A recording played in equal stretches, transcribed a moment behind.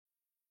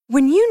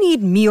When you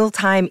need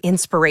mealtime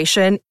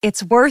inspiration,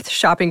 it's worth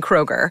shopping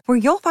Kroger, where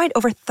you'll find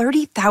over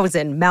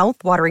 30,000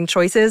 mouth-watering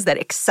choices that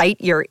excite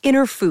your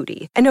inner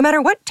foodie. And no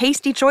matter what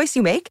tasty choice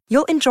you make,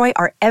 you'll enjoy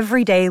our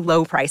everyday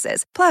low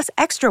prices, plus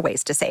extra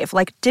ways to save,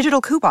 like digital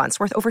coupons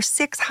worth over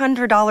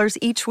 $600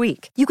 each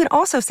week. You can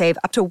also save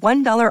up to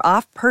 $1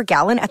 off per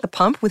gallon at the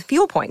pump with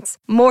fuel points.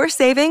 More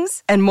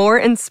savings and more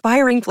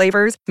inspiring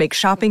flavors make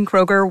shopping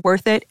Kroger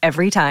worth it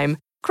every time.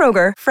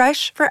 Kroger,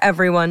 fresh for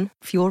everyone.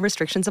 Fuel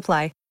restrictions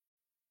apply.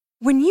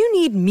 When you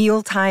need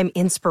mealtime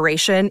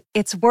inspiration,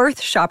 it's worth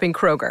shopping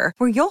Kroger,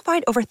 where you'll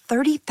find over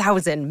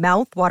 30,000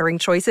 mouth-watering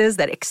choices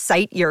that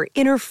excite your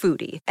inner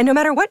foodie. And no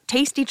matter what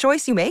tasty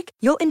choice you make,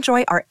 you'll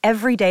enjoy our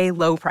everyday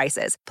low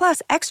prices,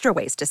 plus extra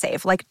ways to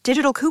save, like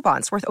digital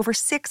coupons worth over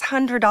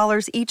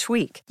 $600 each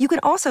week. You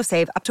can also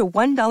save up to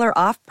 $1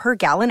 off per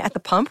gallon at the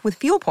pump with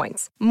fuel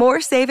points.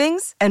 More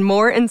savings and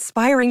more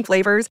inspiring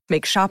flavors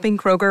make shopping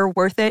Kroger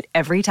worth it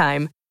every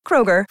time.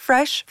 Kroger,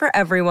 fresh for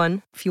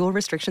everyone. Fuel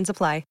restrictions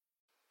apply.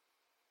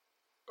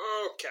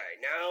 Okay,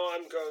 now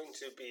I'm going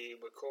to be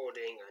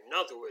recording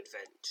another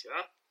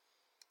adventure.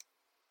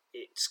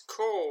 It's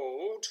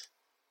called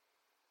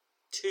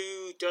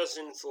 2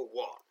 Dozen for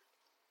One.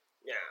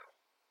 Now,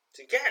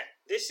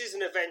 this is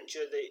an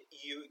adventure that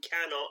you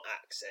cannot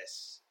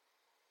access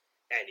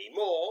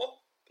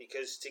anymore,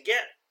 because to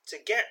get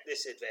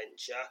this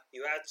adventure,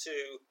 you had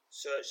to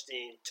search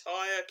the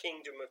entire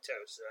Kingdom of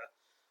Tosa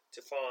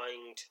to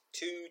find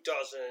 2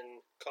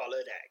 dozen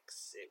coloured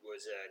eggs. It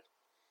was an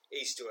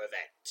Easter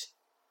event.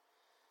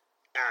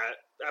 And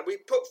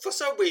for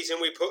some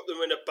reason, we put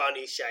them in a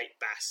bunny-shaped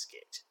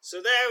basket.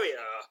 So there we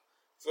are.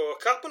 For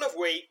a couple of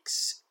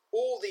weeks,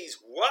 all these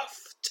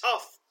rough,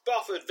 tough,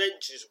 buff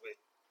adventurers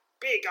with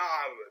big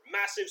armour and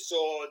massive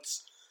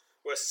swords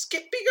were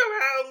skipping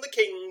around the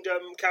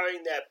kingdom,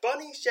 carrying their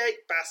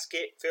bunny-shaped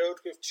basket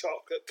filled with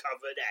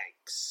chocolate-covered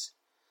eggs.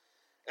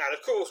 And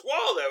of course,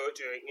 while they were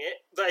doing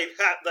it, they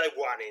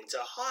run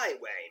into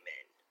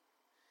highwaymen.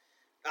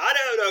 I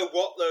don't know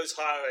what those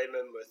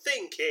highwaymen were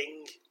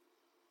thinking,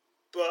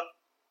 but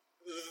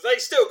they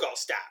still got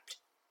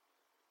stabbed.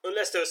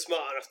 Unless they were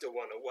smart enough to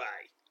run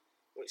away,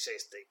 which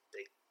is they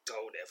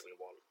told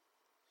everyone.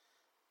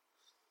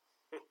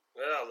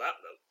 Well,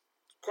 that's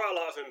quite a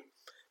lot of them.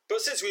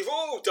 But since we've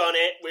all done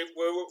it, we've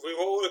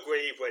all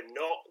agreed we're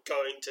not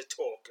going to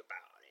talk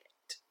about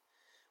it.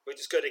 We're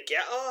just going to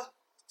get our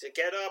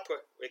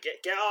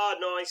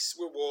nice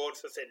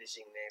reward for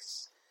finishing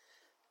this,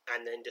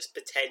 and then just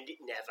pretend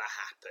it never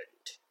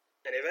happened.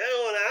 And if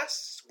anyone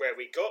asks where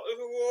we got the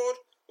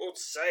reward, we'll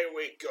say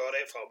we got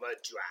it from a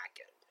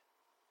dragon.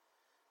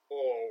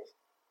 Or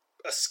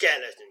a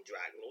skeleton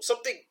dragon, or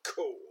something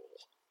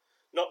cool.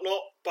 Not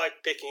by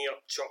picking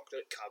up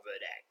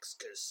chocolate-covered eggs,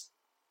 because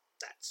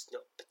that's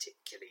not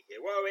particularly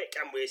heroic,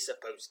 and we're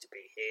supposed to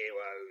be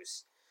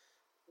heroes.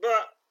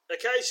 But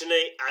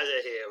occasionally, as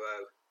a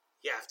hero,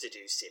 you have to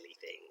do silly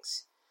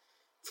things.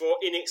 For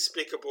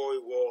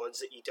inexplicable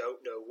rewards that you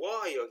don't know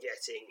why you're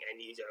getting,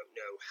 and you don't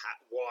know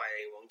why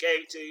anyone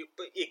gave to you,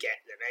 but you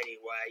get them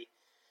anyway.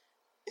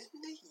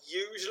 Doesn't it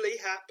usually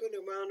happen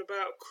around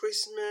about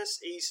Christmas,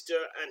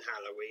 Easter, and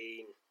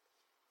Halloween?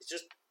 It's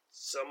just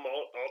some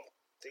odd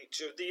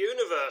feature of the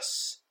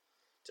universe.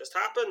 Just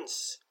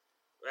happens.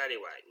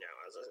 Anyway, now,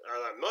 as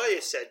I might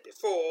have said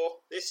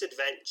before, this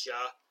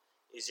adventure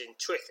is in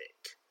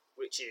Twithick,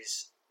 which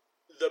is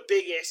the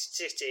biggest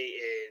city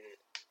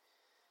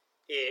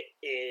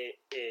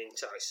in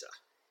Tosa.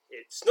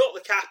 It's not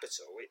the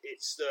capital,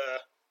 it's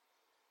the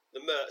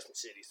merchant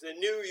city. It's the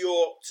New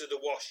York to the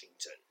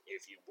Washington,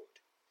 if you would.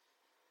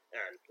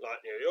 And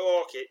like New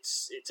York,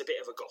 it's a bit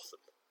of a Gotham.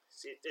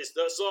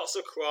 There's lots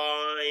of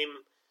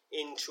crime,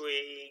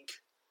 intrigue,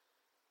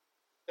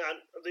 and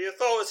the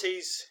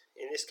authorities,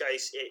 in this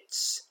case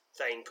it's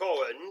Thane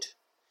Corrand,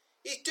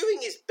 he's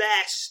doing his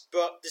best,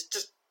 but there's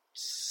just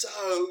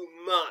so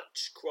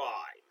much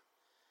crime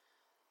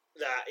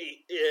that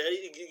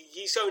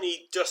he's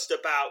only just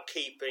about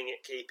keeping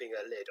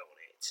a lid on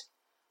it.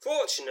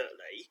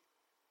 Fortunately,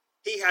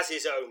 he has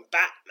his own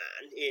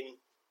Batman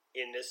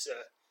in this,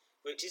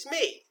 which is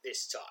me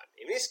this time.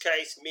 In this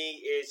case,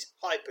 me is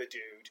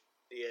Hyperdude,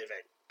 the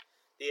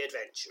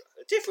adventurer.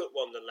 A different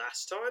one than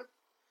last time.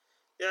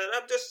 Yeah,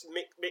 I'm just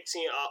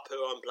mixing it up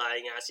who I'm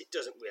playing as. It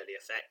doesn't really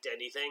affect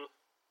anything.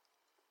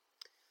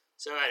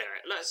 So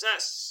anyway,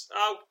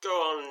 I'll go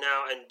on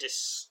now and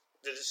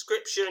the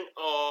description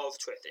of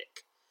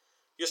Twithick.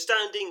 You're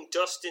standing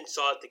just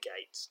inside the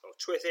gates of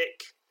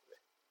Twithick,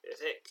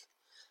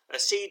 a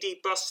seedy,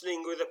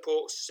 bustling with a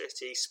port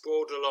city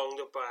sprawled along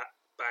the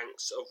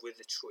banks of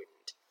Wither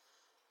Twind.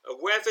 A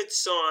weathered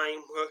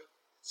sign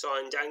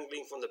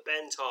dangling from the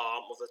bent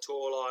arm of a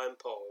tall iron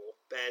pole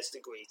bears the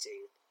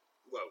greeting,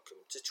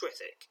 "Welcome to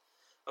Twithick."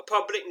 A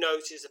public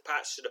note is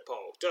attached to the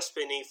pole, just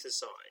beneath the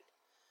sign.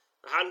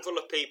 A handful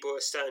of people are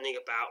standing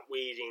about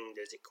reading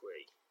the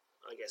decree.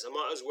 I guess I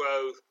might as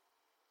well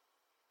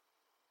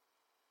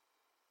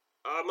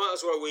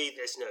read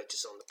this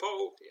notice on the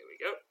pole. Here we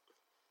go.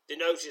 The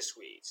notice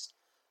reads,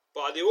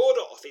 "By the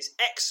order of His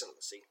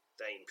Excellency,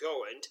 Thane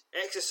Bjorand,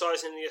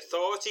 exercising the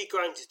authority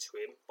granted to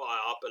him by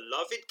our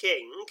beloved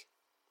king,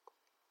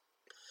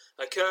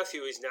 a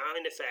curfew is now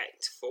in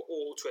effect for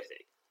all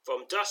Trithik.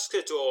 From dusk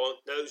to dawn,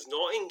 those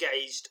not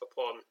engaged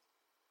upon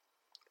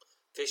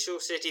official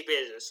city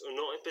business or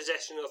not in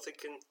possession of the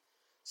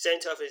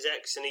consent of His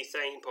Excellency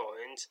Thane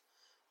Bjorand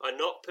are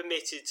not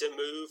permitted to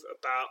move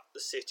about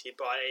the city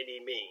by any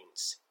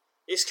means.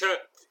 This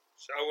curfew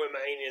shall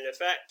remain in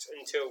effect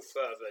until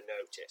further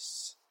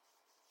notice.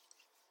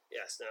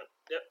 Yes, now,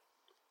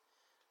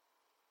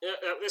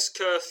 this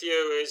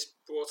curfew has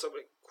brought up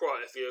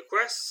quite a few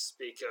requests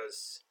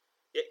because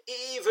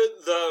even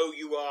though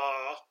you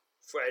are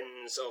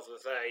friends of the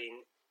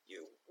Thane,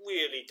 you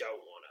really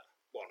don't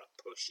want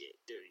to push it,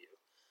 do you?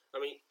 I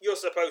mean, you're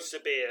supposed to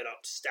be an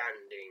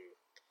upstanding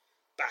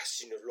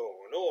bastion of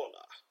law and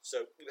order,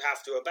 so you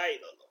have to obey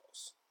the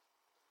laws.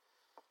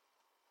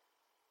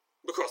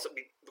 Because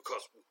we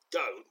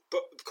don't,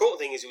 but the important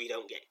thing is we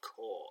don't get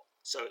caught,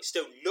 so it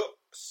still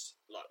looks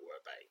like we're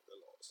obeying the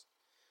laws.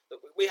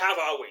 We have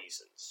our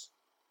reasons.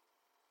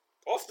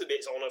 Often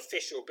it's on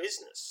official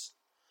business,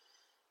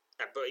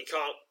 but he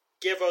can't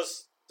give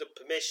us the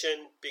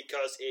permission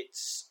because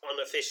it's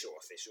unofficial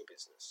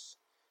business.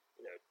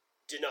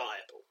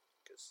 Deniable.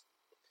 Because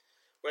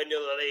when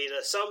you're the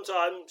leader,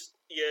 sometimes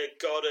you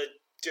gotta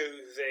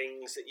do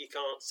things that you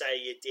can't say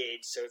you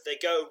did. So if they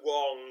go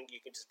wrong, you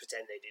can just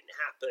pretend they didn't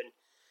happen,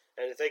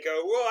 and if they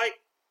go right,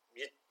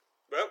 you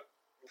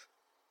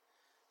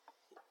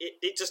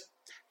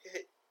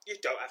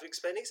don't have to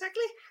explain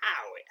exactly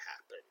how it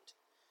happened.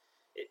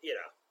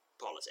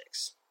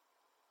 Politics.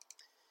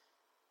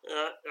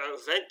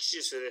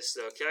 Adventures for this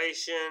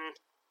location.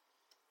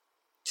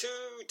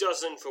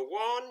 24 for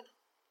 1.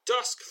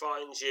 Dusk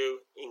finds you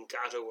in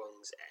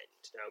Gadawung's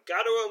End. Now,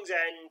 Gadawung's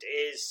End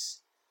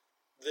is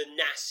the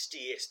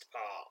nastiest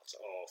part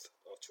of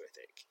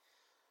Trithik.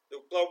 The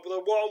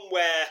one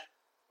where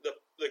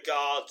the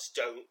guards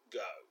don't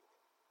go.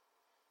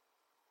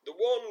 The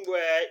one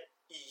where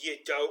you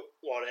don't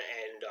want to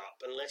end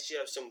up unless you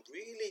have some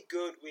really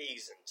good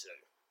reason to.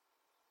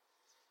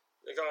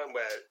 The kind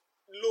where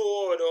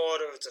law and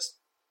order are just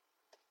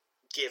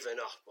given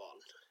up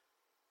on.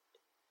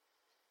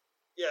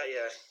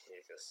 Yeah.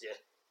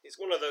 It's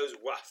one of those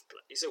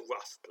it's a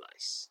rough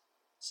place.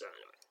 So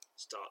anyway,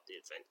 start the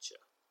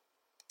adventure.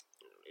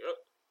 There we go.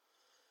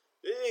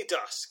 Nearly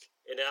dusk,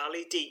 an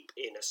alley deep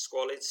in a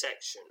squalid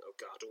section of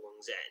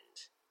Gadawung's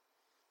End.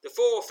 The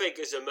four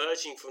figures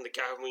emerging from the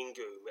gathering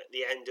gloom at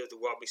the end of the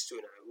rubbish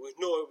tunnel would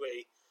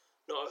normally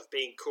have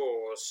been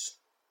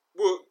cause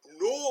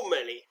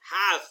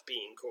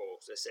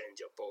to send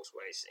your pulse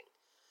racing,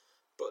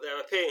 but their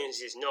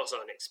appearance is not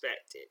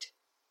unexpected.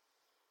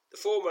 The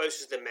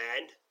foremost of the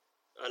men,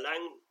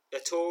 a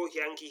tall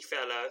Yankee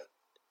fellow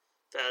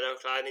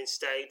clad in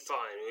staid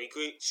finery,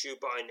 greets you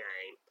by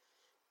name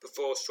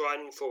before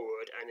striding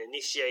forward and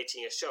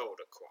initiating a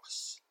shoulder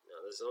cross.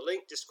 Now, there's a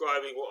link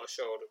describing what a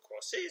shoulder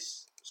cross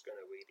is. I'm just going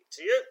to read it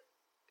to you.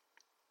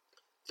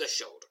 The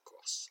shoulder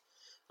cross.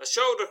 A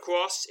shoulder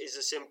cross is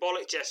a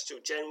symbolic gesture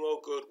of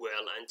general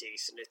goodwill and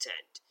decent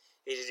intent.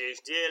 It is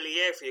used nearly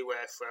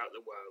everywhere throughout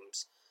the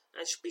realms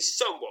and should be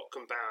somewhat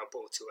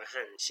comparable to a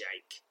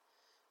handshake.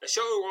 A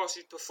shoulder cross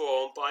is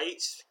performed by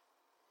each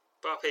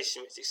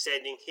participant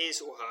extending his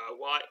or her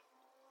right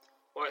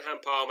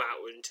hand palm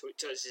outward until it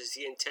touches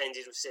the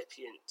intended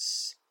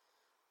recipient's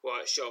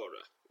right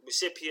shoulder. The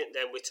recipient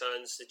then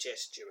returns the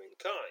gesture in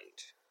kind.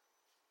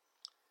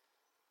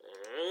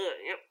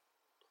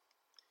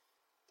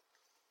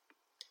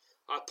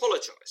 I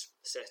apologise for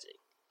the setting,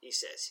 he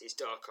says, his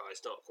dark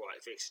eyes not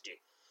quite fixed you.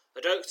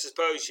 I don't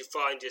suppose you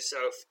find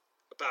yourself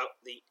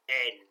about the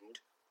end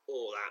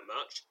all that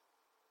much.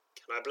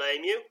 Can I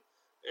blame you?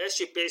 That's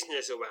your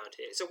business around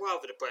here. It's a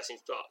rather depressing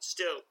plot.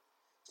 Still,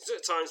 it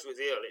at times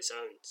reveal its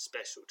own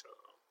special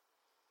charm.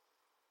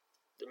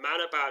 The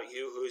man about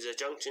you whose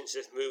adjunctions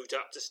have moved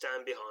up to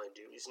stand behind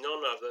you is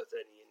none other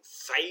than the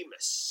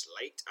infamous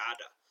Slate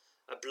Adder,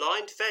 a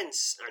blind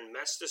fence and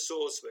master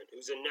swordsman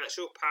whose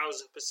unnatural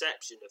powers of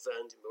perception have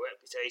earned him a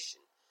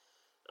reputation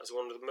as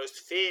one of the most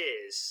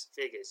fierce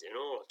figures in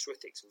all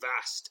Trithik's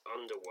vast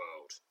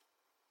underworld.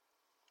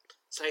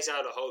 Slate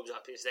Adder holds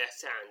up his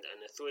left hand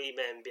and the three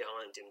men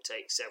behind him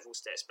take several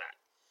steps back.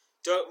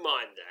 Don't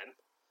mind them.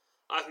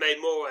 I've made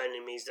more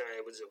enemies than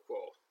I was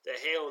before. They're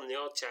here on the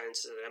odd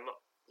chance that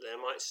they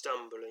might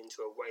stumble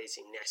into a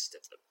waiting nest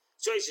of them.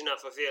 Strange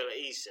enough, I feel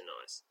at ease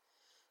tonight.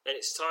 And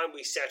it's time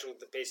we settled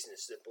the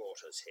business that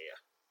brought us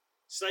here.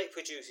 Slate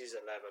produces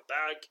a leather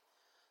bag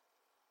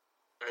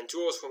and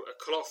draws from a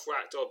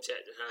cloth-wrapped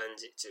object and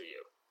hands it to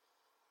you.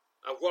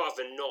 I'd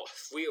rather not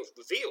reveal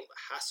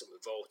the hassle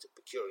involved in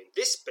procuring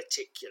this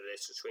particular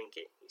little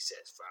trinket, he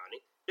says,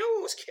 frowning. No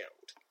one was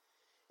killed.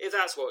 If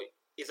that's what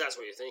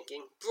you're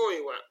thinking, before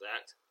you wrap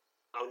that,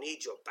 I'll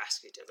need your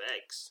basket of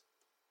eggs.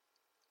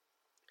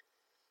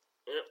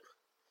 Yep.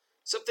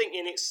 Something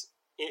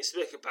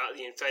inexplicable about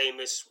the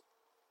infamous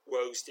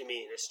Rogue's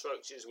demeanour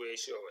strikes you as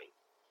reassuring.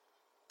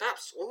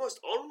 Perhaps almost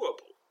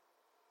honourable.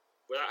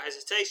 Without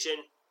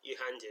hesitation, you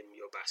hand him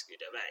your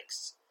basket of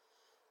eggs.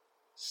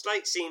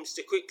 Slate seems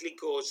to quickly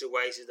gauge the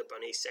way to the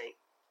bunny saint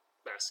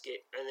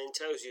basket and then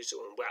tells you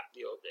to unwrap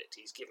the object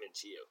he's given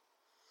to you.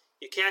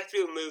 You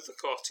carefully remove the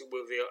cloth to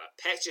reveal a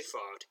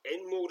petrified,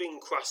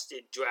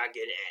 emerald-encrusted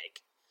dragon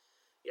egg.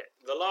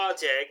 The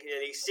large egg,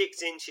 nearly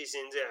 6 inches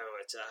in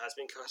diameter, has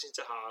been cut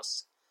into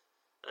halves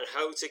and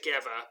held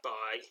together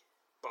by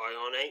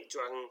ornate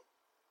dragon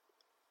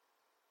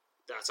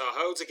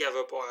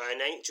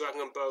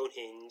bone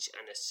hinge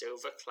and a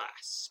silver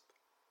clasp.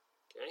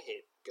 Okay,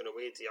 here, going to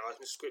read the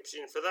item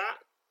description for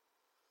that.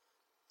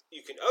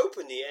 You can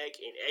open the egg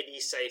in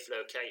any safe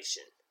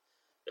location.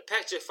 The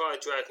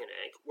petrified dragon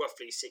egg,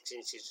 roughly 6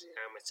 inches in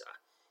diameter,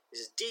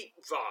 is a deep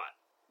violet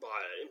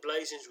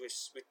emblazoned with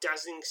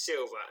dazzling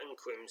silver and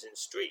crimson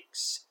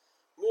streaks.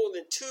 More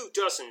than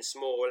 24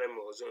 small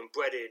emeralds are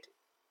embedded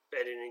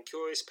in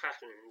curious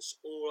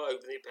patterns all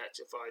over the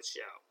petrified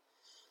shell.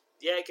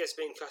 The egg has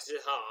been cut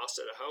in half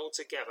and held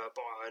together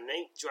by an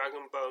ornate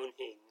dragon bone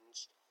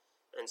hinge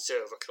and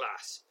silver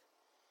clasp.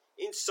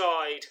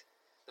 Inside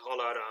the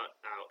hollowed out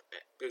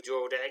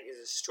bejeweled egg is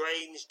a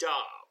strange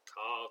dial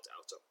carved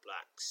out of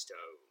black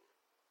stone.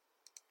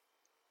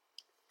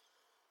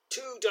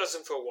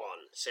 24 for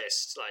 1, says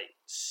Slate,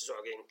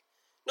 shrugging.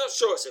 Not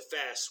sure it's a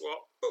fair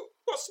swap, but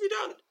what's to be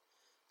done?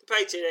 The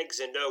painted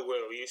eggs are no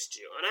real use to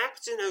you, and I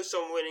happen to know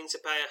someone willing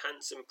to pay a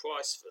handsome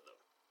price for them.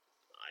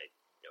 I've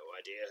no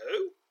idea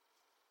who.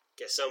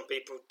 Guess some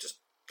people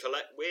just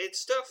collect weird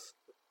stuff.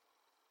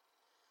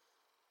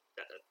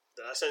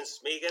 That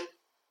sense, Megan.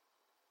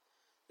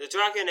 The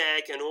dragon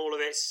egg and all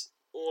of its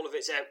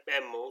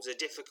emeralds are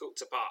difficult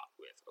to part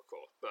with, of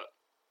course, but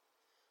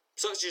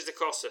such is the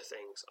cost of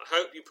things. I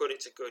hope you put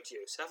it to good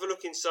use. Have a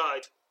look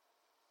inside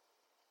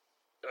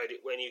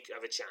when you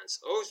have a chance.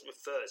 I always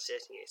prefer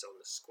setting it on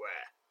the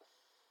square.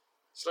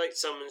 Slate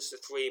summons the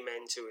 3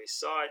 men to his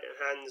side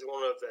and hands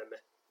one of them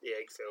the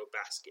egg-filled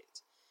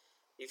basket.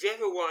 If you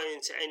ever run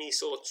into any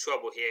sort of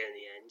trouble here in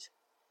the end,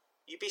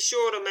 you be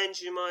sure to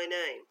mention my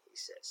name, he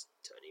says,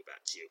 turning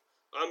back to you.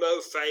 I owe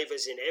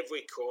favours in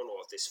every corner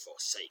of this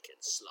forsaken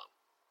slum,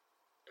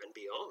 and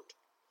beyond.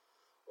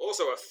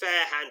 Also a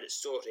fair hand at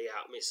sorting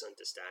out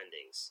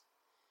misunderstandings.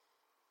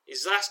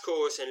 His last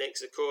chorus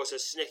elixir caused a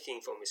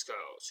snicking from his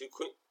girls, who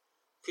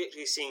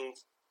quickly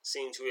seemed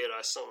to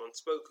realise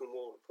someone's spoken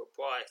word of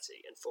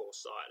propriety and fall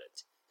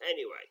silent.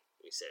 Anyway,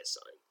 he says,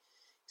 sighing,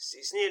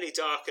 it's nearly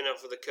dark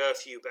enough for the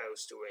curfew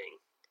bells to ring.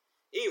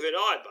 Even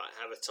I might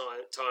have a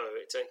time of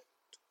it to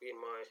be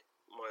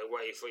my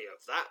way free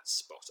of that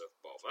spot of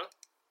bother.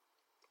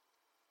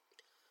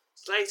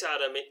 Slate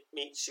Adder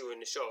meets you in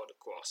the shoulder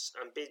cross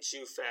and bids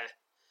you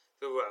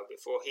farewell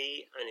before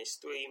he and his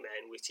 3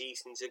 men retreat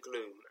into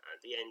gloom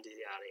at the end of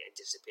the alley and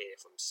disappear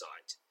from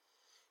sight.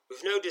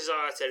 With no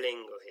desire to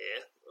linger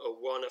here or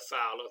run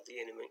afoul of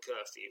the imminent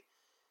curfew,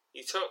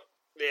 you tuck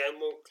the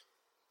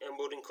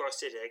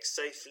emerald-encrusted egg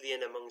safely in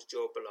amongst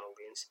your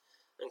belongings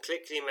and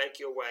quickly make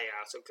your way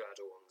out of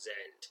Gladwell's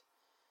End.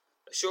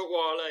 A short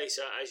while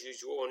later, as you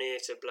draw near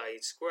to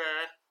Blade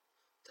Square,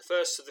 the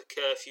first of the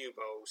curfew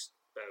bells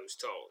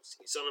tolls,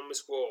 its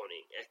ominous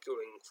warning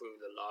echoing through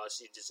the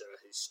largely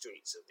deserted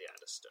streets of the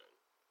Adderstone.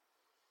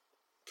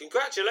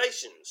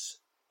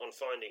 Congratulations on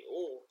finding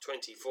all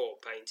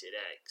 24 painted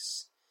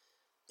eggs.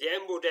 The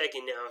emerald egg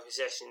in our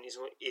possession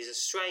is a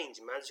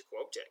strange magical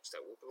object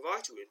that will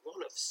provide you with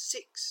one of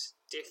 6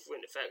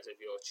 different effects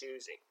of your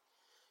choosing.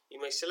 You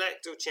may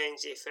select or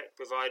change the effect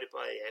provided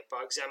by the egg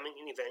by examining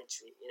an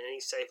inventory in any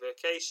safe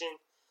location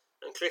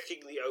and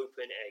clicking the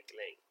open egg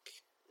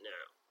link.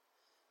 Now,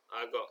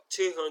 I've got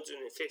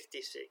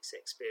 256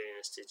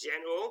 experience to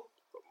general,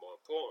 but more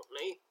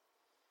importantly,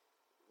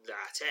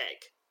 that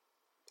egg.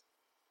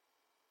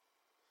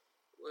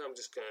 Well, I'm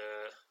just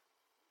gonna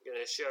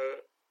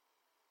show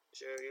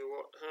you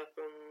what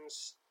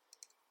happens.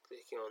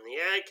 Clicking on the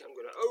egg, I'm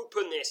gonna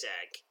open this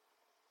egg.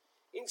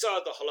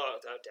 Inside the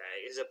hollowed out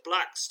egg is a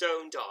black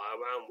stone die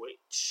around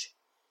which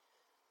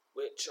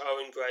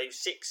are engraved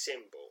 6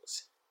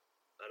 symbols: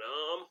 an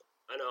arm,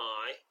 an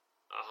eye,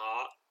 a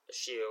heart, a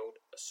shield,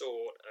 a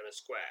sword, and a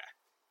square.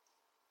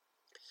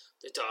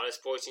 The dial is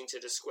pointing to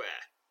the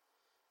square.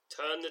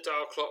 Turn the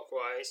dial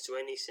clockwise to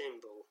any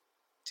symbol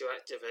to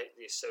activate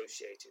the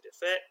associated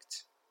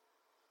effect.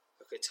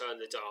 I could turn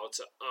the dial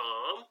to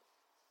arm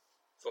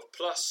for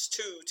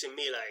 +2 to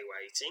melee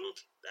rating.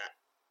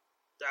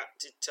 That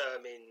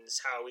determines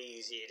how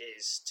easy it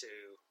is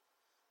to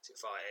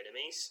fight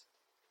enemies.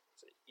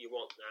 So you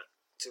want that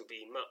to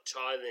be much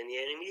higher than the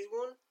enemy's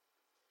one.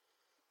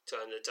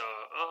 Turn the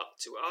dial up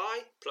to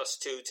eye,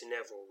 +2 to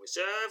Neville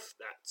Reserve,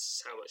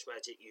 that's how much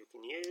magic you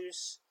can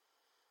use.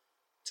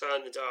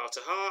 Turn the dial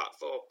to heart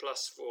for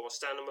 +4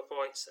 stamina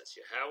points, that's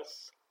your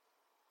health.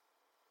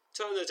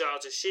 Turn the dial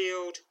to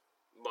shield,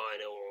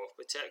 minor aura of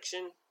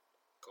protection,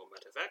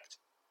 combat effect.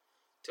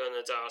 Turn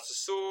the dial to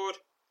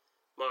sword,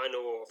 minor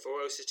aura of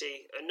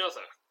ferocity,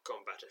 another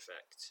combat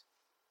effect.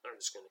 I'm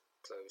just going to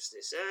close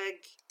this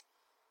egg.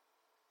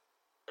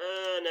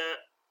 And that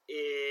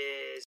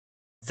is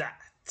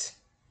that.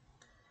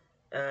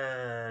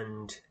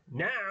 And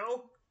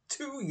now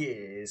 2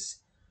 years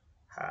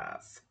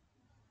have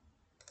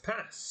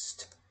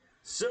passed.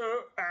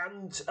 So,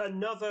 and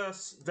another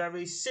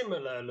very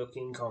similar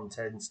looking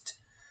contest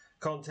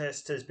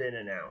has been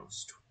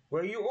announced,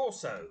 where you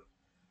also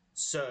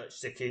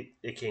search the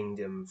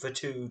kingdom for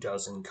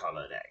 24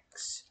 coloured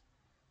eggs.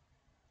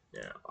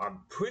 Now, I'm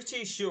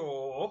pretty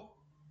sure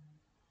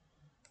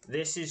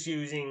this is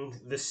using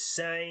the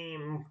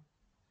same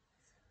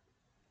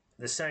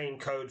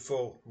code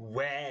for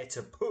where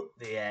to put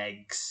the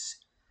eggs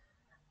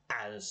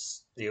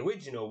as the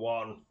original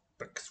one,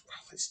 because,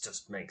 well, it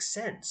just makes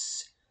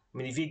sense. I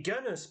mean, if you're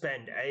gonna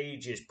spend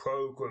ages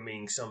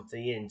programming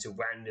something in to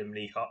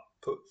randomly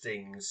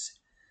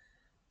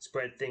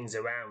spread things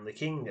around the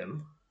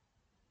kingdom,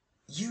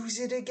 use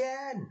it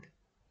again.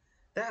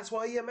 That's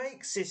why you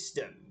make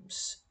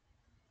systems.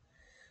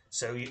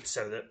 So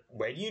that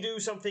when you do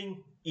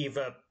something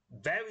either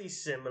very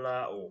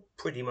similar or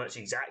pretty much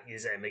exactly the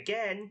same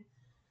again,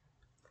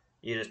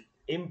 you just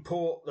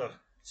import the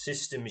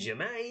systems you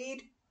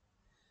made,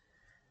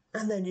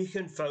 and then you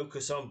can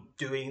focus on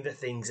doing the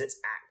things that's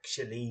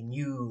actually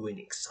new and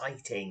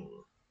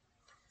exciting.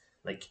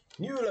 Like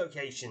new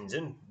locations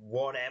and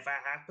whatever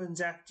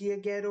happens after you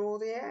get all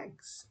the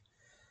eggs.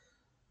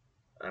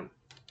 I'm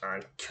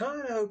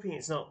kind of hoping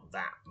it's not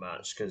that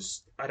much,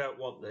 because I don't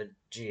want the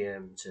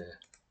GM to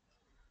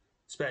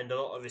spend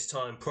a lot of his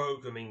time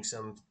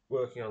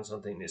working on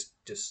something that's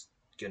just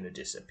going to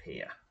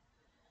disappear.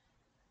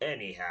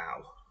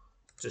 Anyhow,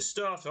 to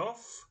start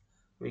off,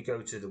 we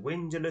go to the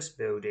windowless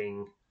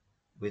building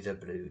with a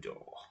blue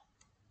door.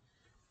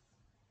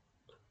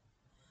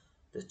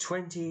 The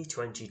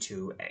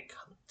 2022 Egg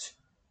Hunt.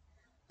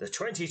 The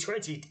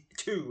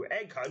 2022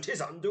 Egg Hunt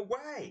is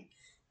underway.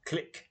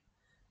 Click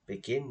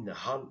Begin the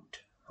Hunt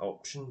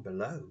option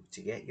below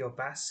to get your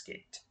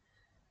basket.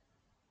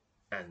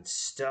 And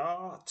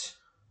start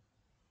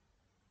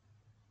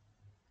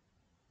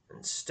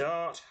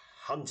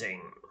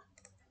hunting.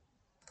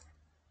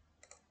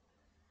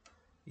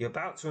 You're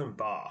about to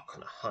embark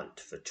on a hunt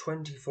for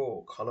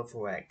 24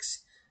 colourful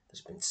eggs that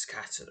have been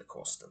scattered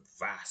across the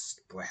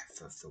vast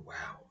breadth of the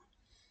realm.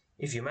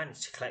 If you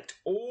manage to collect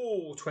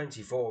all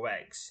 24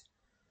 eggs,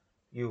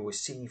 you will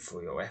receive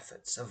for your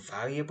efforts a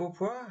valuable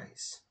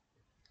prize.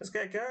 Let's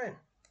get going.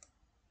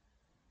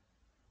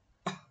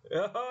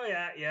 Oh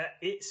yeah,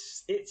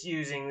 it's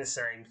using the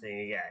same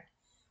thing again.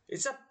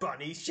 It's a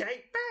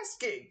bunny-shaped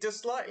basket,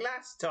 just like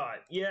last time.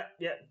 Yeah,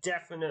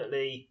 definite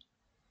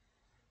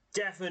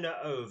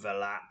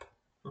overlap.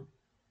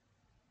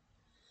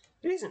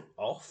 It isn't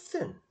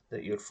often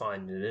that you'd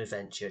find an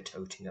adventure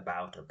toting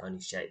about a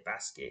bunny-shaped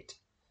basket.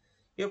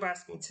 Your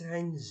basket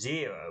contains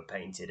 0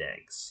 painted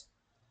eggs.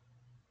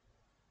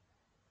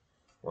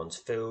 Once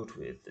filled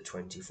with the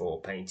 24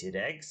 painted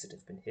eggs that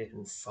have been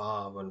hidden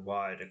far and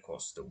wide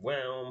across the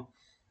realm,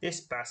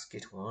 this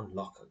basket will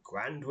unlock a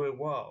grand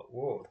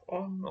reward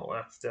on or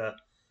after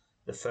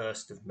the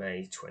 1st of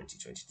May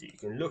 2022. You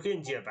can look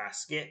into your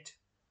basket.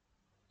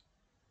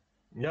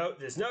 No,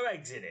 there's no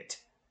eggs in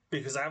it,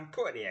 because I haven't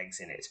put any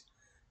eggs in it.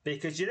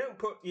 Because you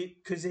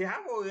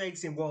have all the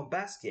eggs in one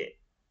basket,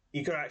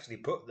 you could actually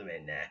put them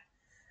in there.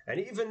 And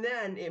even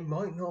then, it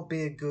might not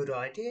be a good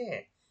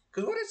idea.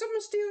 Because what if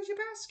someone steals your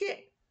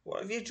basket?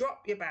 What if you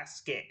drop your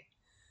basket?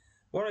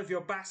 What if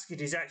your basket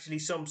is actually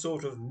some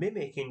sort of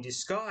mimic in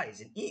disguise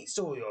and eats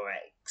all your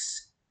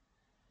eggs?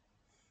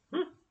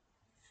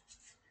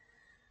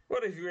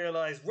 What if you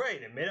realise,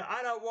 wait a minute,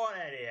 I don't want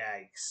any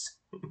eggs?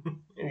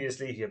 And you just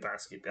leave your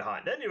basket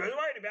behind. Then you realize,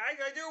 wait a minute,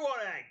 I do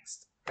want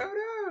eggs. Oh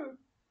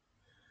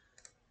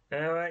no.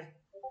 Anyway,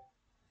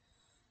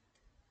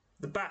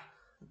 the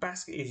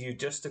basket you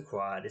just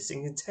acquired is a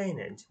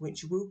container into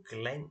which you will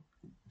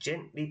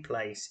gently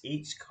place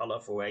each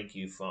colourful egg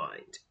you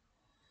find.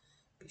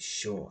 Be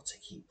sure to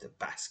keep the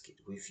basket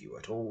with you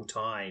at all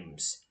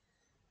times.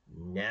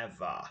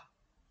 Never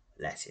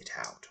let it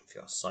out of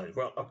your sight.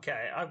 Well,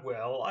 okay, I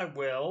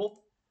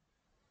will.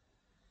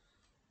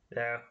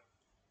 Now,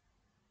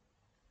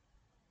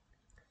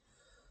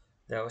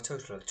 there are a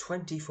total of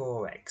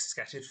 24 eggs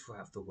scattered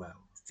throughout the world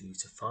for you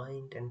to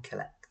find and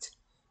collect.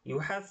 You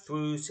have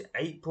through to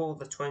April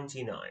the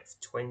 29th,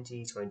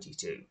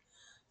 2022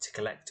 to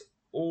collect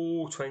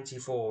all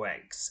 24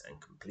 eggs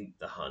and complete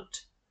the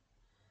hunt.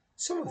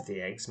 Some of the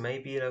eggs may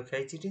be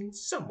located in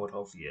somewhat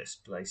obvious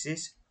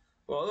places,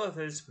 while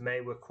others may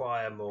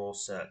require more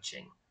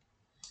searching.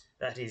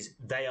 That is,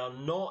 they are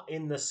not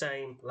in the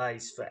same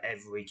place for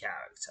every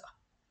character,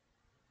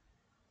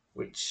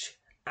 which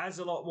adds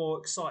a lot more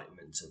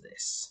excitement to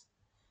this.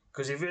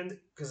 Because if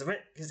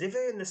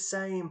they're in the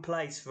same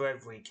place for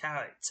every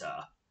character,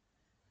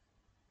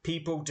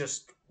 people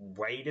just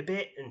wait a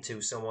bit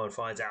until someone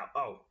finds out,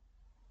 oh,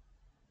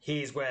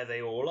 here's where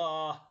they all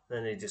are,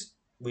 then they just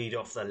read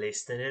off the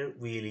list and they don't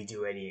really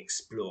do any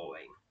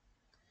exploring.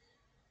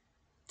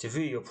 To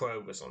view your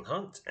progress on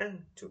hunt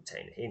and to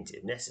obtain a hint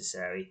if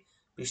necessary,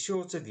 be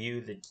sure to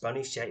view the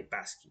bunny-shaped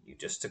basket you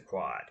just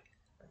acquired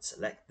and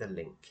select the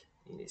link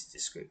in its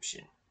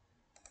description.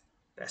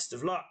 Best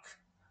of luck!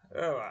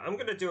 Alright, I'm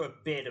going to do a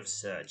bit of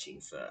searching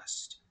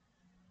first.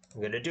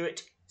 I'm going to do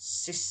it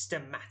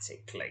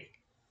systematically.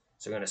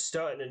 So we're going to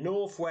start in the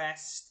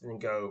northwest and then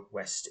go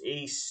west to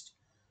east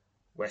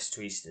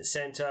in the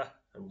centre,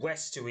 and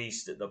west to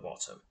east at the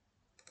bottom.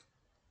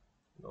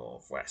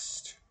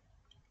 Northwest.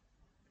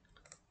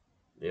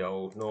 The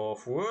old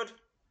Northwood.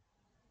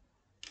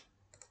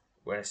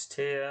 West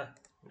here.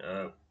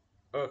 No.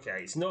 Okay,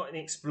 it's not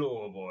in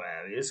explorable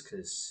areas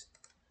because,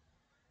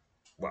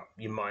 well,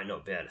 you might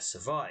not be able to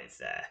survive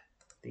there.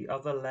 The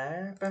other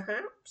lair,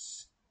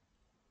 perhaps?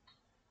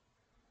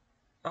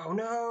 Oh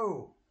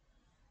no!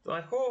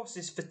 Thy horse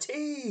is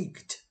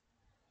fatigued!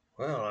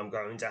 Well, I'm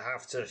going to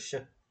have to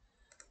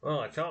well,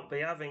 I can't be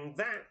having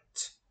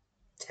that.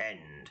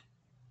 Tend.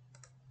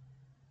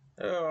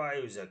 Oh,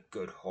 he was a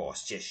good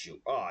horse. Yes, you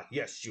are.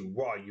 Yes, you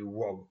are.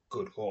 You are a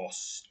good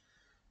horse.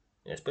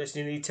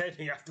 Especially need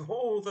tending after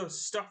all the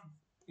stuff.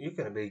 You're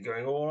going to be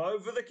going all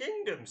over the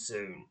kingdom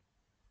soon.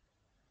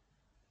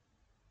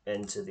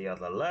 Enter the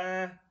other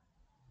lair.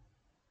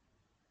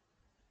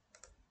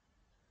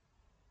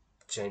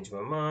 Change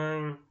my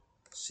mind.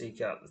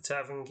 Seek out the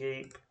tavern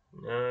keep.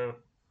 No.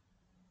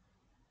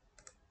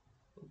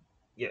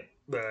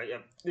 Yeah,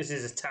 this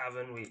is a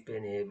tavern. We've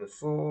been here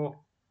before.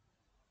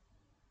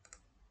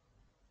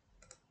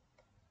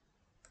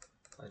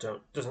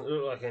 Doesn't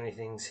look like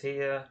anything's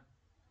here.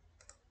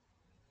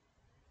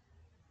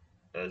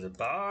 There's a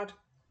bard.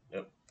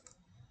 Nope.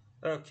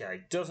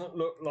 Okay, doesn't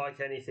look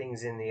like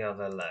anything's in the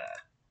other lair.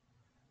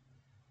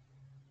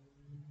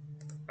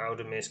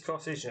 Aldermere's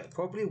cottage. No,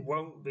 probably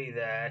won't be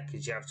there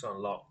because you have to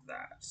unlock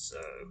that.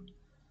 So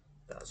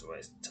that's a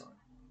waste of time.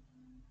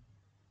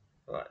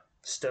 Right,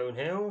 Stone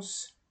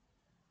Hills.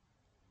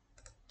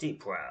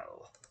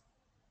 Deepwell.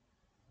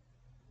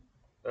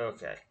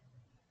 Okay.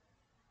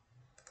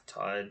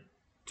 Tide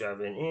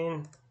driving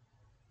in.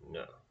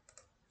 No.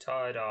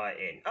 Tie-dye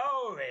in.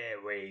 Oh,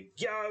 here we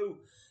go.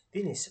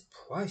 This is a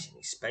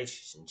surprisingly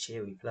spacious and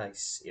cheery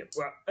place.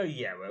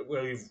 Yeah,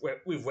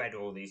 we've read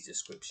all these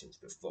descriptions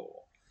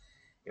before.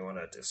 You want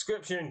a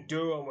description?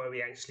 Do one where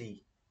we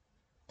actually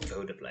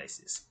go to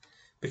places.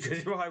 Because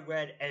if I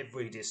read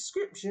every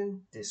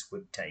description, this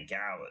would take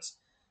hours.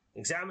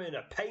 Examine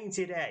a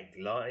painted egg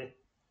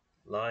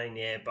lying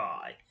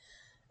nearby.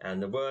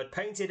 And the word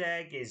painted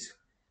egg is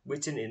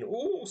written in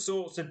all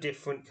sorts of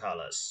different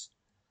colours.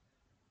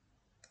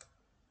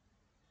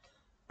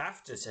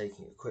 After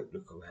taking a quick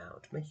look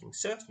around, making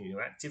certain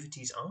your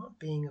activities aren't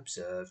being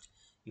observed,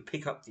 you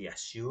pick up the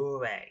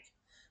azure egg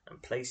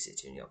and place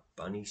it in your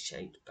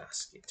bunny-shaped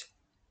basket.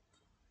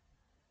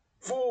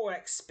 4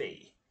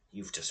 XP.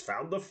 You've just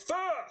found the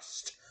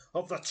first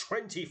of the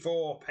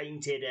 24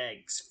 painted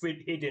eggs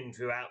hidden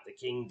throughout the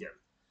kingdom.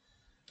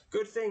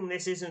 Good thing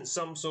this isn't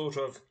some sort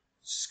of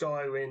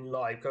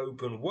Skyrim-like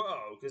open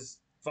world, because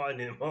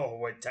finding them all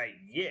would take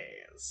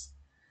years.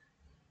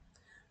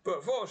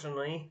 But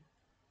fortunately,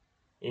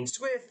 in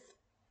Swift,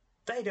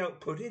 they don't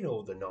put in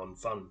all the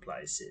non-fun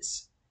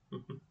places.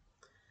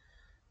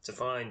 To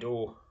find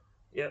all,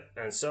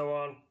 and so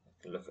on.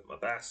 I can look at my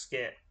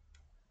basket.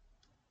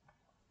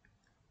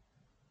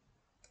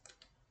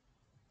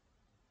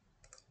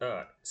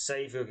 Alright,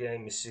 save your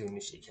game as soon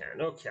as you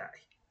can. Okay.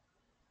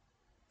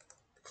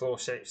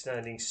 Claw-shaped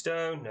standing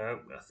stone. No,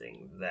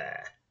 nothing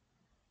there.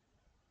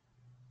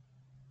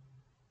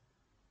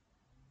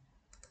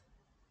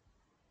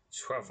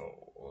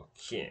 Travel.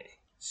 Okay.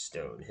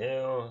 Stone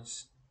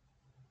Hills.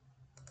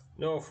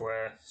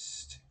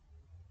 Northwest.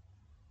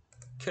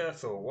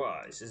 Kirthor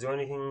Wise. Is there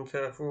anything in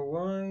Kirthor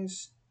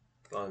Wise?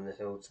 Climb the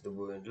hill to the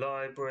ruined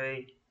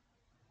library.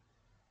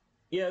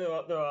 Yeah,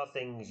 there are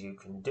things you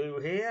can do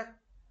here.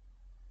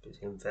 Bid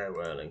him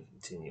farewell and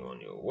continue on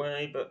your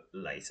way, but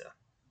later.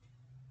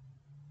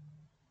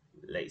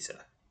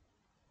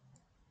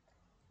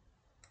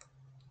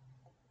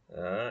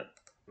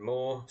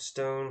 More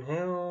Stone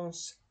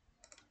Hills.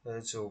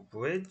 Little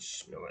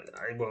Bridge. No,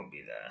 it won't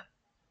be there.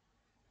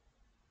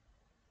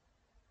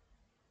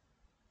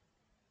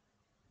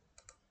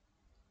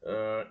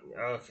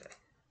 Okay.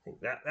 I think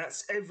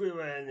that's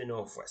everywhere in the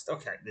northwest.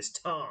 Okay, there's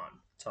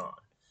Tarn.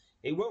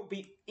 It won't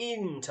be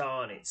in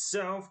Tarn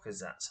itself, because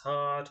that's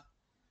hard.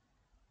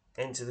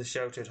 Enter the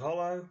Sheltered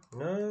Hollow.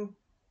 No.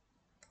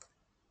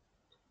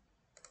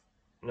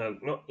 No,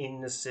 not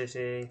in the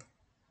city.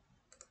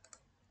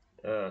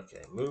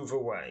 Okay, move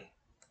away.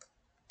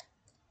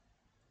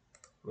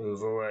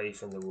 Move away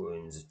from the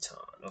ruins of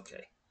Tarn.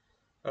 Okay.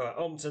 Alright,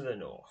 on to the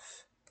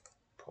north.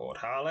 Port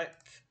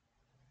Harlech.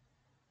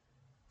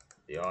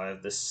 The Eye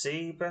of the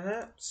Sea,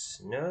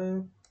 perhaps?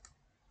 No.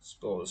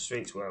 Explore the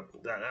streets. Well,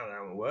 that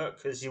won't work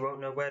because you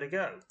won't know where to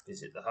go.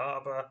 Visit the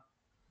harbour.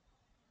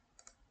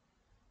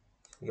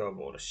 You go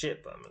aboard a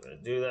ship, but I'm not going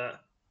to do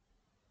that.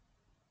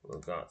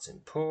 Wilgart's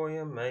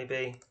Emporium,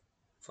 maybe.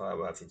 Fire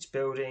Ravage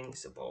Building.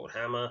 It's a bold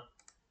hammer.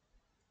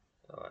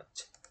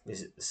 Alright.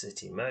 Visit the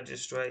city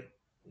magistrate.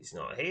 He's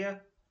not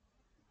here.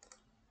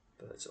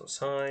 Birdsall's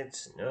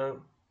Hides.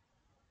 No.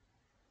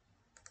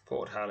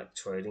 Port Harlech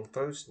Trading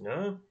Post.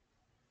 No.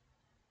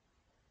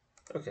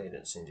 Okay,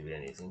 doesn't seem to be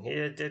anything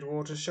here.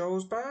 Deadwater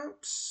Shoals,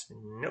 perhaps?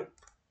 Nope.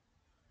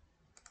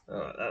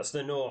 Alright, that's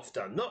the north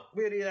done. Not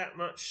really that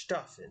much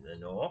stuff in the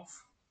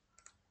north.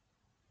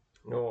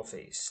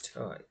 Northeast.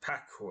 Alright,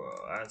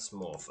 Packwell, that's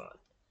more fun.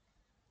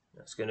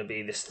 That's going to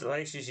be the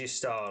places you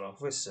start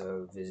off with,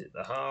 so visit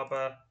the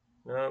harbour.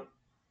 No.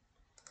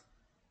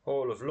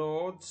 Hall of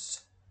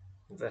Lords.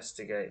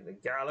 Investigate the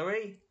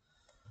gallery.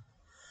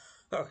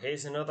 Oh,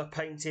 here's another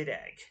painted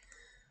egg.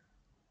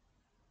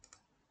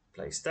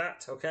 Place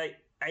that. Okay,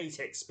 8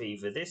 XP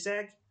for this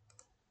egg.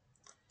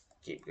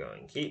 Keep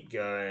going, keep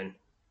going.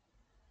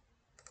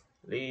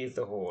 Leave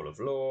the Hall of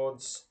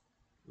Lords.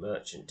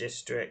 Merchant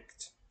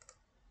District.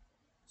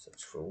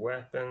 Search for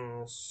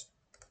weapons.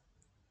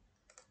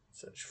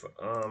 Search for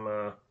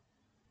armour.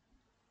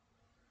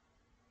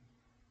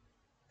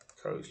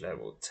 Coach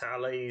level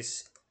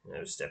tallies.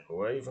 No step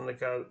away from the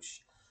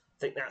coach. I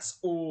think that's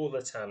all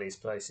the tallies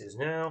places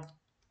now.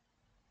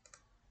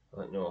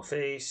 Right,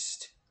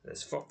 northeast.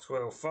 There's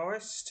Foxwell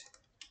Forest.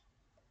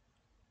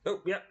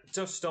 Oh, yep,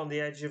 just on the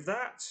edge of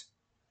that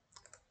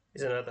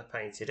is another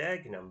painted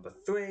egg, number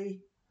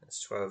 3.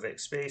 That's 12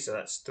 XP, so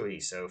that's 3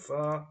 so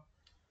far.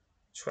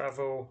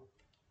 Travel.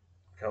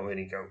 Can't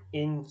really go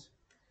in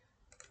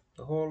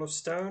the Hall of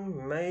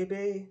Stone,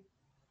 maybe?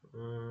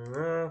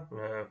 No.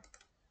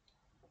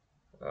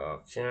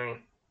 Okay.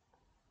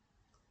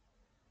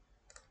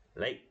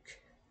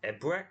 Lake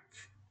Ebrek.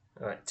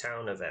 Alright,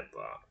 Town of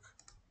Ebrek.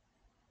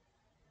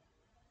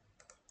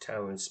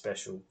 Town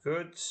Special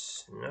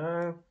Goods.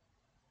 No.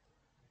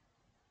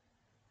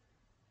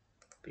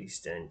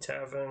 Beast End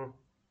Tavern.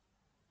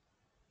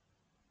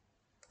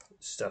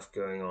 Stuff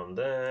going on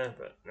there,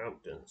 but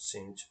nope, doesn't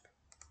seem to.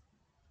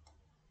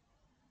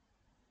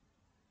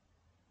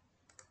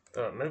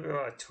 Oh, maybe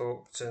I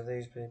talk to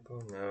these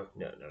people. No,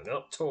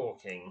 not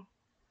talking.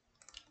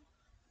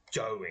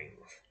 Going.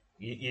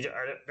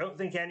 I don't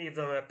think any of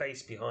them are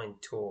based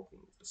behind talking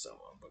to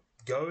someone, but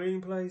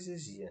going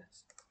places,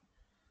 yes.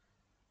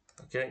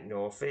 Okay,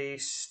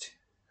 northeast.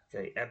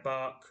 Okay,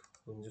 Ebark,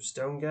 Winds of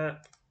Stone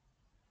Gap.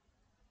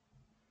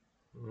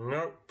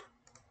 Nope,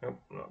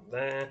 not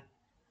there.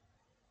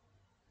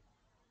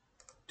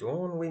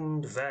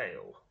 Dawnwind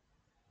Vale.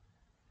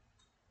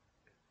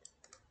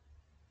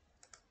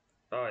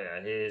 Oh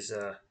yeah, here's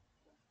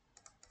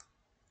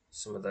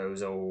some of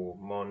those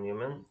old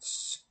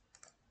monuments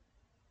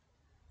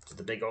to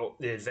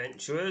the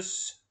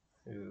adventurers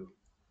who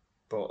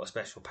bought a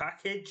special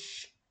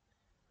package,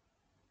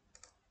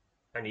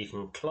 and you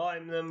can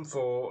climb them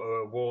for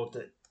a reward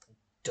that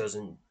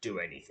doesn't do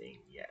anything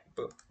yet,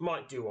 but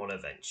might do one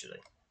eventually.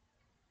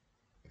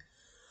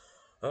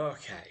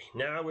 Okay,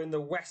 now in the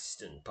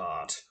western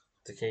part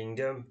of the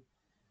kingdom,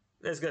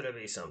 there's going to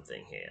be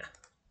something here.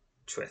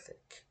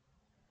 Trethik.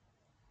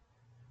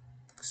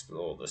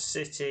 Explore the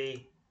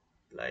city,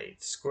 Blade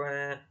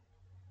Square,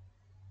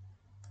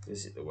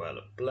 visit the Well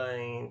of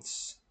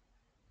Blades.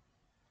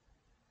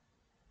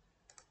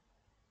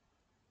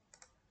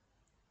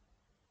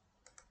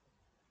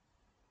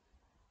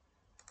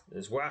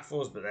 There's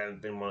waffles, but there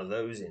haven't been one of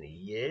those in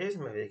years.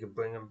 Maybe they could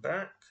bring them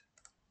back.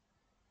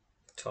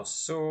 Toss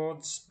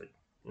swords, but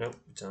nope,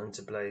 return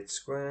to Blade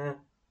Square.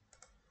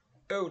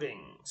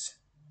 Buildings.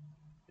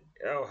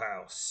 Ale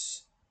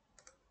House.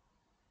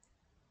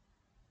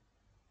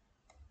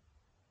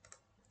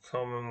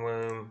 Common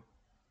room.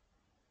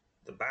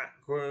 The back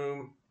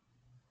room.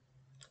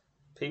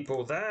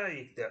 People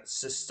there,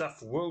 that's the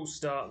stuff will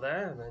start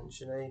there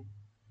eventually.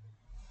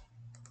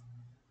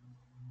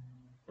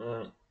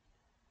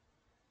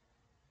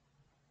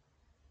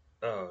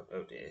 Oh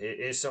dear,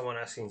 here's someone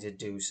asking to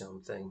do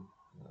something.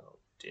 Oh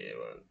dear.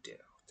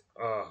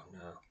 Oh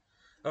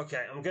no.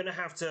 Okay, I'm gonna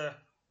have to.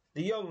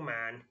 The young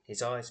man,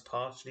 his eyes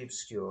partially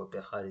obscured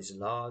behind his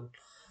long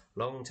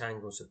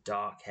tangles of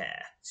dark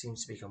hair,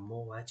 seems to become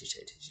more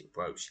agitated as you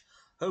approach.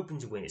 Hoping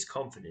to win his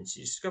confidence,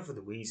 you discover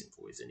the reason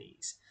for his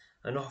unease,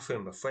 and offer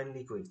him a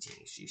friendly greeting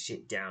as you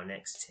sit down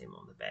next to him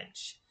on the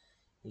bench.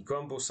 He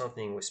grumbles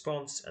something in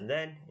response, and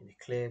then, in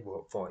a clear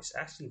voice,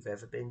 "Actually, you've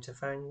ever been to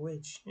Fang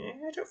Ridge?"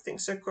 "I don't think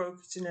so,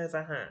 Crokerton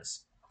never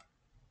has."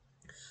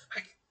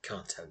 "I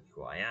can't tell you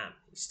who I am,"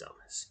 he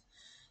stammers.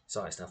 His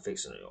eyes now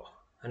fixed on you.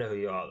 "I know who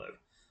you are, though,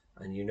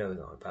 and you know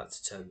that I'm about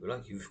to tell you.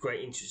 Like you, with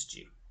great interest,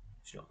 you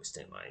should not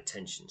mistake my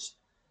intentions.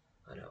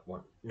 I don't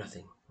want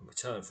nothing in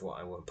return for what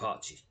I will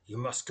impart to you. You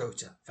must go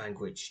to Fang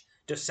Ridge,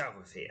 just south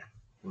of here.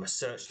 You must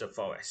search the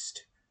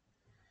forest."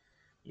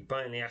 You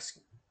plainly ask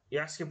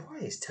him why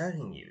he's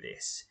telling you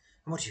this,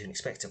 and what you can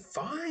expect to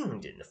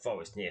find in the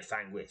forest near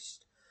Fang Ridge.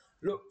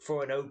 Look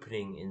for an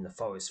opening in the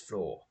forest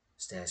floor.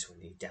 Stairs will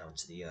lead down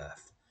to the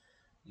earth.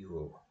 You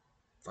will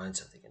find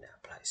something in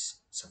that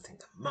place, something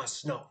that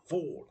must not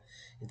fall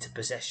into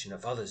possession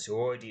of others who are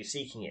already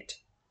seeking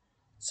it.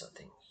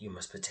 Something you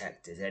must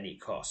protect at any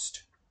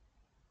cost.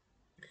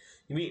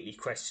 You immediately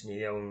question the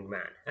young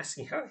man,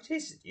 asking how it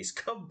is that he has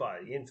come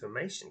by the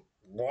information.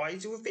 Why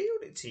has he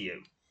revealed it to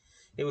you?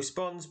 He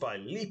responds by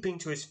leaping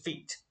to his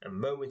feet and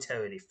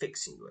momentarily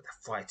fixing you with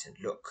a frightened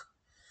look.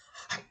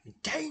 "I'm in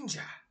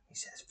danger," he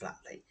says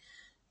flatly.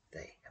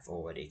 "They have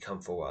already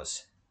come for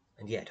us,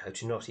 and yet I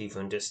do not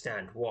even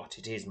understand what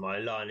it is my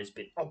line has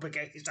been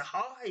obligated to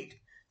hide,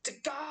 to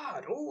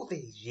guard all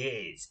these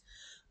years.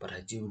 but I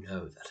do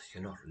know that I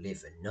cannot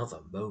live another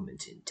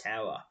moment in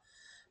terror.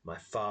 My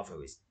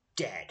father is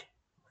dead.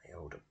 My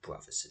older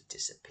brothers have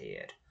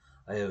disappeared.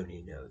 I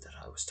only know that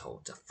I was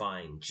told to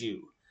find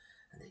you,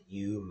 and that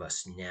you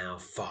must now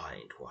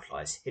find what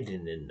lies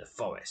hidden in the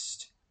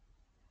forest.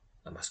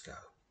 I must go.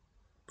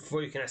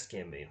 Before you can ask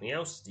him anything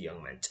else, the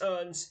young man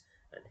turns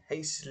and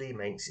hastily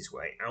makes his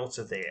way out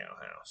of the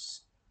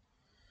alehouse.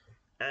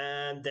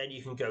 And then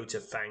you can go to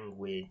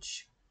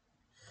Fangwidge.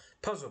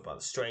 Puzzled by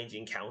the strange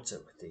encounter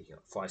with the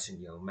frightened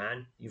young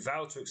man, you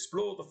vow to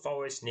explore the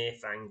forest near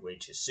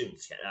Fangwidge as soon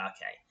as you can.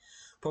 Okay,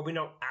 probably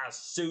not as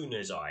soon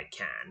as I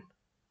can,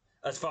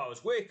 as far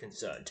as we're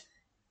concerned.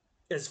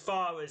 As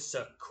far as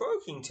Sir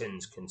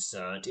Croakington's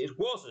concerned, it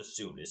was as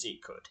soon as he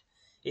could.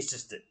 It's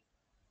just that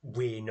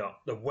we're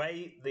not. The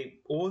way, the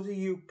order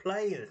you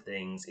play the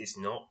things is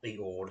not the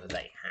order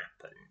they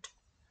happened.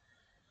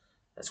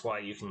 That's why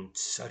you can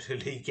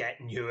suddenly get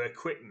new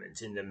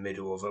equipment in the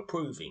middle of a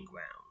proving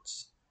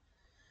grounds.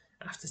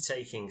 After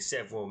taking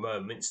several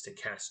moments to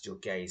cast your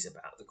gaze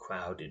about the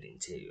crowded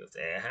interior of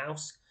their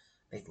house,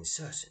 making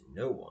certain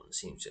no one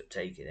seems to have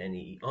taken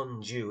any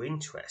undue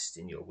interest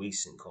in your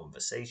recent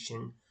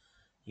conversation,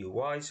 you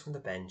rise from the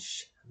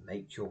bench and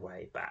make your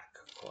way back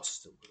across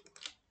the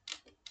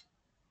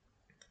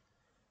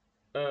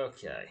room.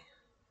 Okay.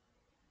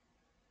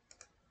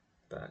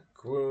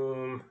 Back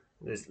room.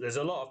 There's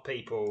a lot of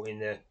people in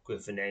the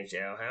Griffin Age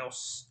Ale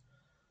House,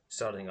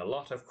 starting a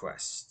lot of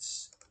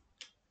quests.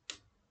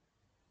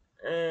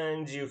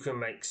 And you can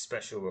make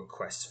special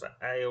requests for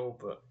ale,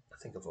 but I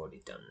think I've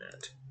already done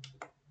that.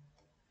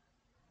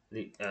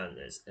 And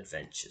there's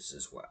adventures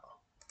as well.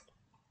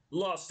 A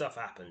lot of stuff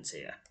happens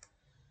here.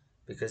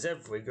 Because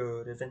every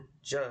good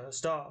adventure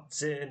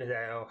starts in an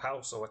ale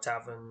house or a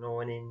tavern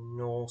or an inn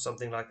or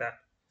something like that.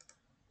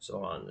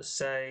 So on the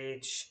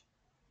Sage,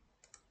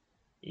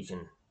 you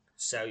can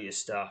sell your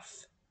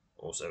stuff.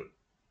 Also,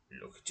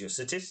 look at your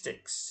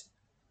statistics.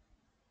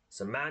 It's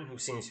a man who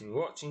seems to be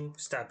watching.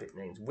 Stabit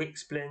named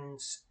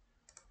Wixblins.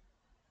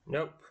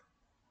 Nope.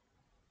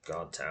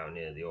 Guard tower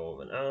near the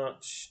Orvan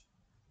Arch.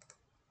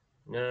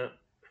 No.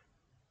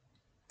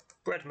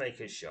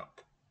 Breadmaker's shop.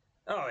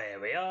 Oh,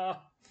 here we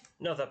are.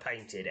 Another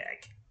painted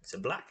egg. It's a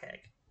black egg.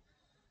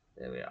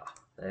 There we are.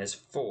 There's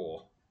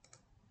 4.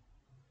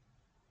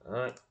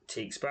 Alright.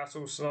 Teek's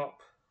battle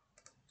slop.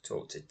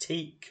 Talk to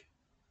Teek.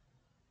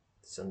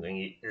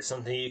 There's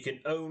something you can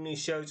only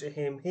show to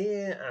him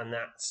here, and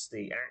that's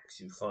the axe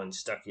you find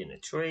stuck in a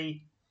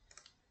tree.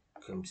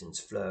 Crimson's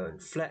Fleur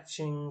and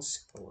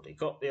Fletchings. Already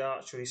got the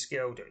archery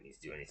skill, don't need to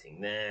do anything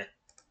there.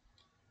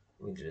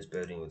 Winter's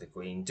building with a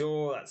green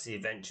door, that's the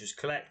Adventurers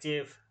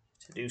Collective.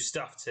 To do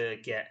stuff to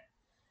get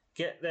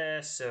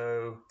there,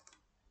 so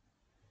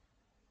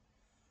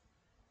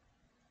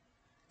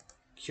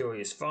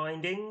Curious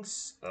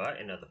Findings. Alright,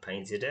 another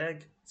painted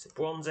egg. It's a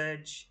bronze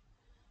edge.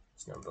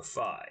 It's number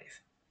 5.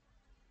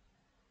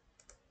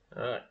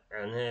 Alright,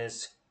 and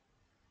there's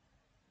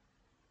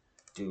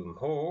Doom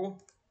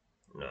Hall.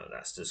 No,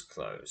 that's just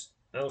closed.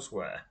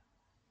 Elsewhere.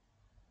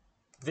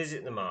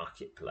 Visit the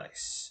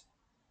marketplace.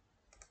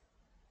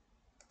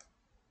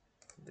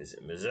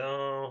 Visit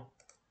Mazal.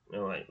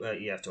 No, wait, well,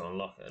 you have to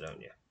unlock it, don't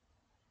you?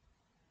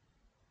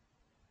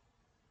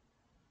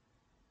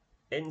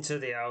 Enter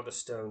the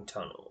Alderstone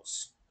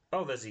Tunnels.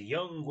 Oh, there's a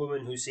young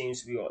woman who seems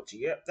to be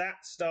watching. Yep,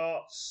 that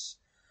starts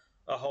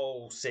a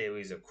whole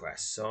series of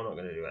quests, so I'm not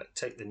going to do it.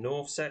 Take the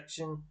north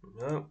section.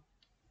 No.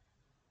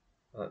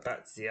 Right,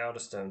 back to the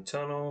Alderstone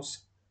Tunnels.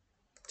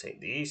 Take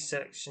the east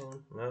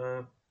section.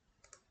 No.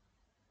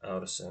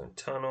 Alderstone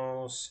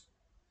Tunnels.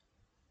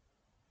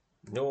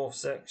 North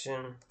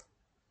section.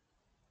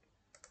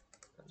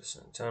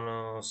 Alderstone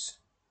Tunnels.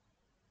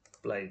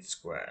 Blade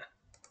Square.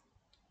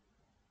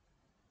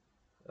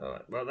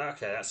 Alright, well,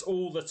 okay, that's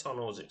all the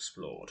tunnels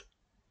explored.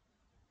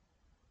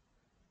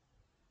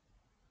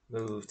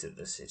 Move to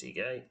the city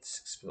gates.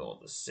 Explore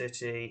the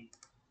city.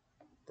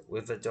 The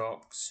River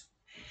Docks.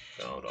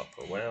 Guard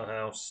Opera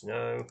Warehouse.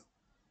 No.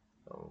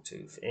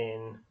 Longtooth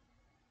Inn.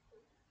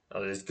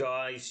 Oh, there's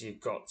guys, you've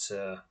got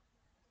to...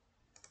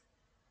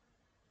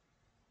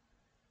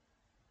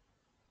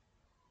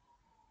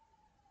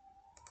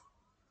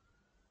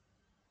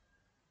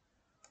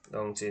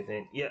 Longtooth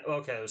Inn. Yeah,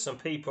 okay, there's some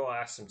people I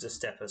asked them to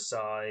step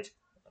aside.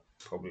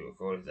 Probably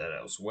recorded that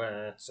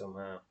elsewhere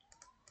somehow.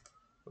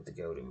 With the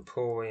Gold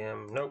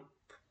Emporium. Nope.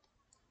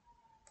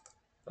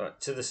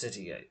 Alright, to the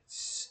city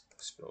gates.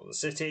 Explore the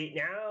city.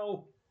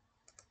 Now,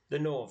 the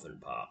northern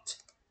part.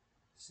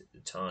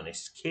 The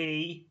Tarnished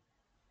Key.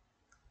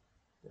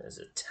 There's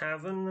a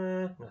tavern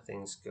there.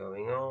 Nothing's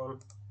going on.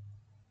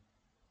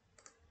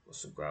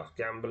 Russellgraf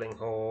Gambling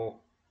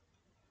Hall.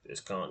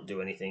 Just can't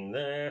do anything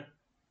there.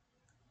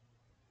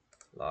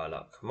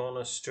 Lilac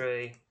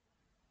Monastery.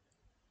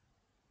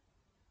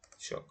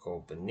 Shop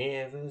called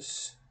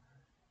Benevers.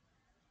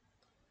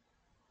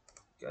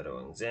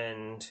 Gadoing's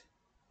End.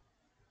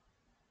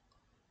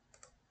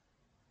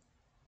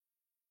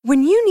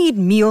 When you need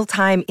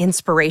mealtime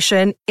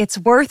inspiration, it's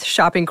worth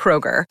shopping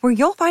Kroger, where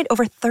you'll find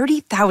over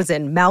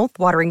 30,000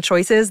 mouth-watering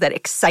choices that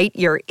excite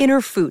your inner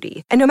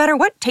foodie. And no matter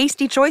what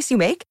tasty choice you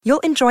make,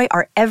 you'll enjoy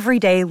our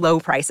everyday low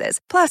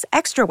prices, plus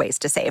extra ways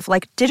to save,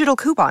 like digital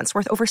coupons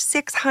worth over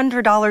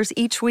 $600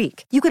 each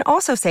week. You can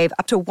also save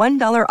up to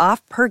 $1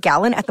 off per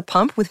gallon at the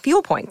pump with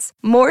fuel points.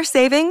 More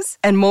savings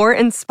and more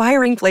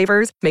inspiring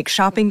flavors make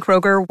shopping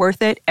Kroger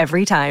worth it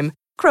every time.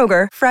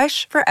 Kroger,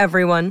 fresh for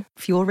everyone.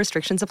 Fuel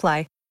restrictions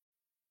apply.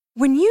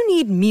 When you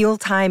need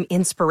mealtime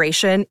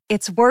inspiration,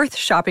 it's worth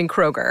shopping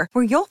Kroger,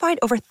 where you'll find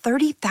over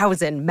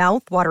 30,000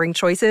 mouth-watering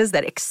choices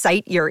that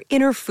excite your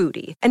inner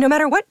foodie. And no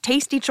matter what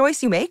tasty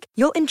choice you make,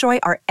 you'll enjoy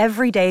our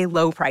everyday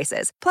low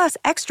prices, plus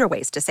extra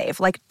ways to save,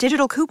 like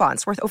digital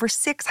coupons worth over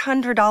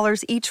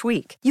 $600 each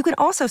week. You can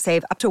also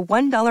save up to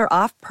 $1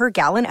 off per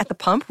gallon at the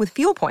pump with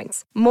fuel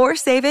points. More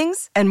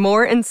savings and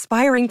more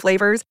inspiring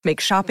flavors make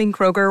shopping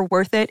Kroger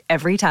worth it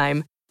every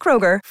time.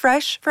 Kroger,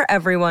 fresh for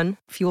everyone.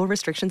 Fuel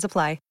restrictions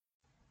apply.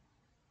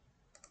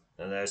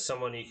 And there's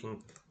someone you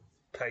can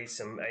pay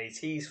some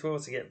ATs for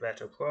to get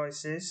better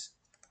prices.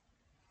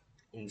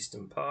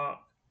 Eastern Park.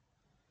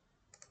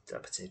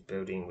 Dilapidated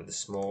building with a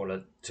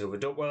smaller silver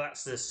door. Well,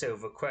 that's the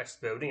Silver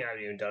Crest building. I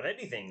haven't even done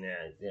anything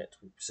there yet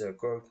with Sir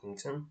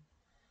Grokington.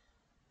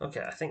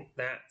 Okay, I think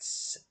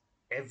that's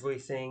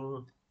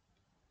everything.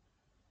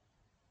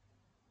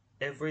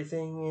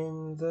 Everything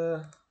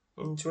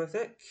in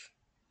Twithick.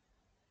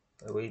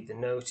 I read the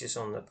notice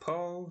on the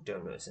pole.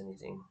 Don't notice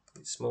anything.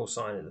 Small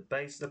sign at the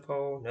base of the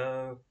pole.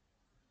 No.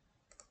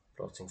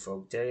 Plotting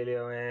Fog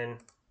Dalio in.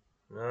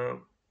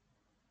 No.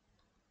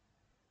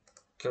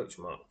 Coach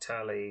mark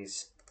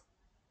tallies.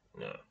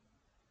 No.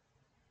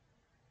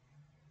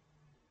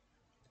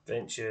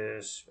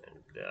 Adventures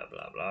and blah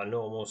blah blah.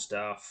 Normal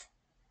stuff.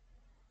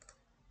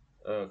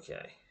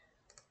 Okay.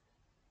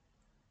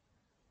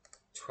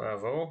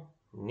 Travel.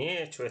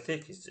 Near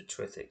Twithick is the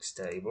Twithick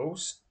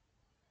Stables.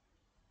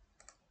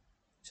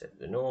 Check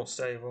the North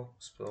Stable.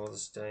 Explore the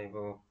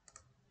stable.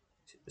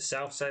 Check the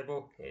South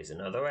Stable. Here's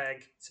another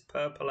egg. It's a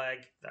purple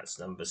egg. That's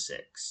number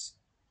 6.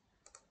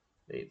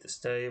 Leave the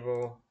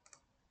stable.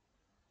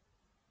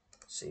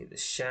 See the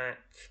shack.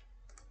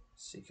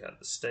 Seek out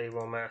the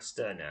stable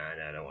master. No,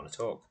 I don't want to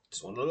talk.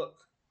 Just want to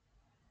look.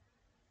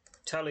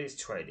 Tally's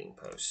trading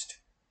post.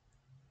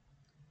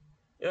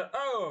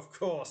 Oh, of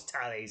course,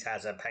 Tally's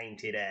has a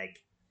painted egg.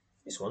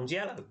 This one's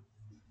yellow.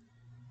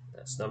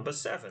 That's number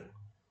 7.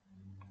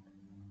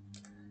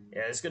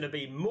 Yeah, there's going to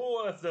be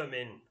more of them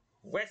in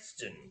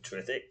Western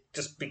Twithick,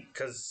 just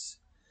because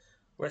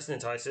Western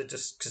Tysa,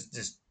 just because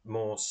there's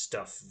more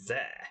stuff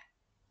there.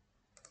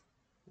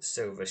 The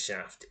Silver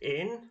Shaft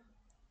Inn.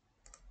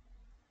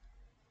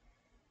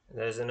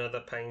 There's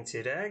another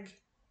painted egg.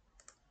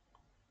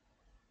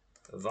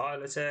 A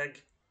violet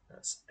egg.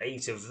 That's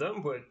 8 of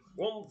them. We're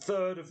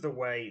 1/3 of the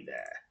way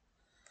there.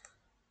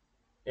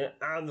 Yeah,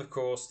 and of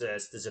course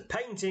there's a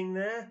painting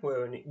there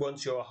where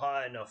once you're a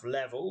high enough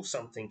level,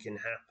 something can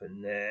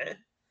happen there.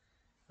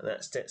 And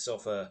that sets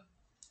off a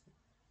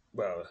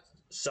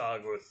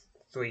saga of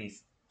three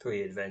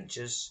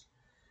adventures.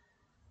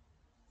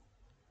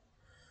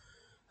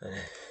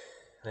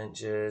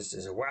 Adventures.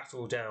 There's a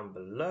waffle down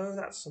below.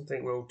 That's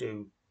something we'll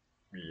do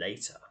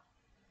later.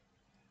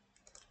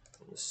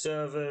 And the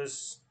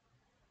servers,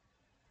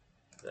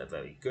 they're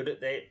very good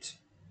at it.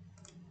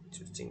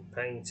 Interesting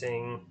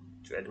painting.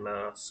 Dread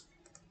mask.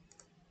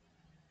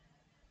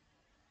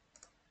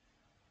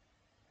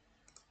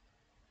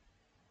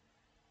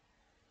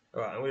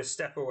 Alright, I'm going to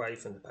step away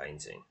from the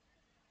painting.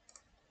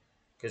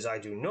 Because I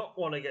do not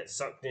want to get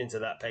sucked into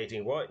that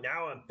painting right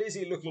now. I'm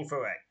busy looking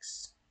for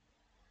X.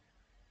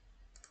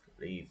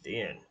 Leave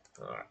the inn.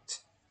 Alright.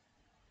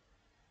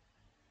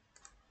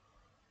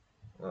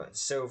 Alright,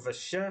 Silver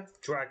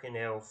Shaft, Dragon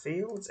Hill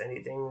Fields.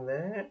 Anything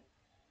there?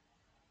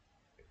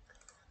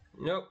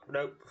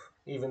 Nope.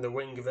 Even the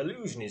Wing of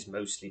Illusion is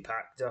mostly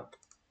packed up.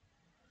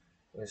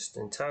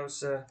 Western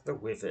Tulsa, the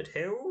Withered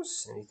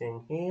Hills.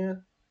 Anything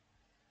here?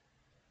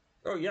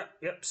 Oh, yep.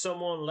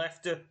 Someone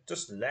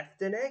just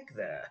left an egg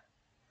there.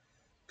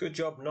 Good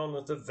job none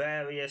of the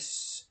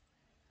various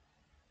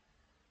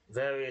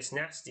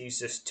nasties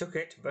just took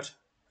it, but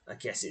I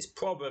guess it's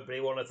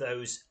probably one of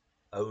those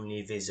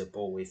only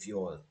visible if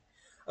you're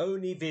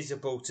only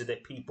visible to the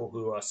people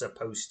who are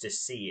supposed to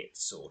see it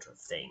sort of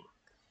thing.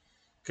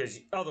 Because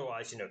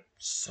otherwise,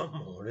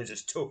 someone would have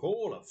just took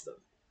all of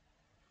them.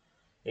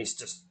 It's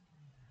just,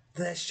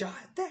 they're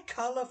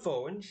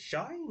colourful and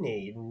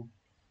shiny and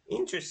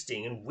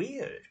interesting and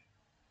weird.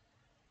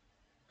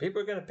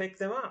 People are going to pick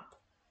them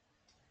up.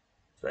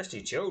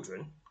 Especially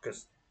children,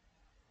 because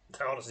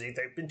honestly,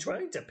 they've been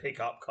trained to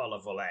pick up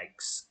colourful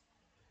eggs.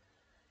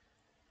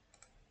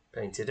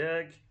 Painted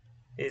egg.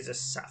 Here's a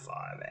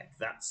sapphire egg.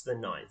 That's the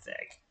 9th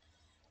egg.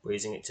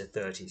 Raising it to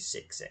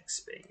 36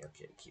 XP.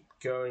 Okay, keep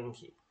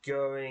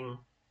going.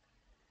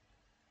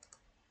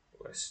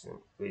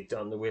 Western. We've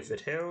done the Withered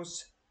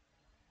Hills.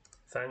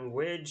 Fang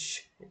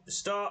Ridge. At the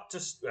start,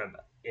 just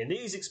remember, in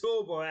these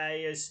explorable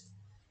areas,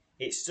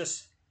 it's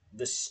just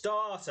the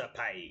starter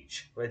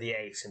page where the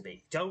eggs can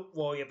be. Don't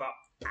worry about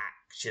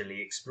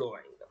actually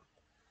exploring them.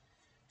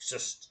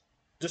 Just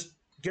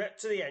get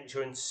to the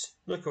entrance,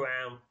 look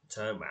around,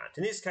 turn around.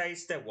 In this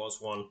case, there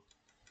was one.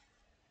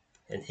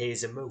 And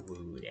here's a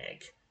maroon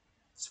egg.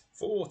 It's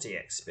 40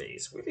 XP.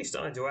 It's really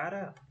starting to add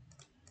up.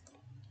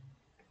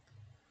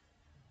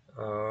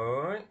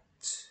 Alright.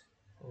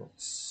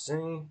 Let's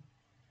see.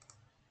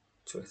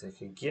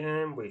 Twithick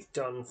again. We've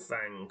done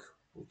Fang.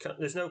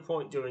 There's no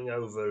point doing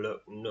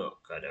Overlook Nook,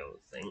 I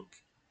don't think.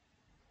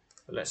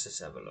 But let's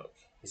just have a look.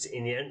 Is it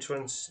in the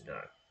entrance? No.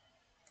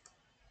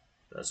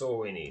 That's all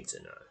we need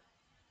to know.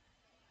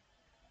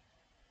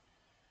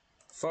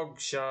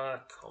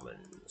 Fogshire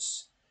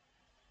Commons.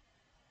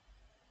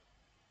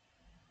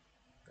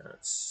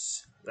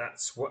 That's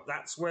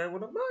where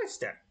one of my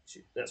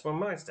statue. That's where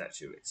my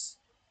statue is.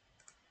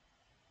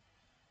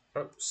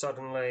 Oh,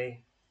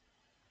 suddenly.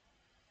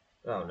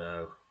 Oh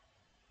no.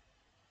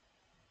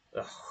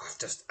 Oh, I've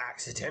just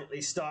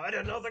accidentally started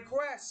another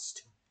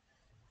quest.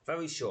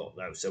 Very short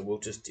though, so we'll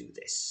just do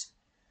this.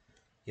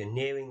 You're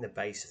nearing the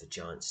base of a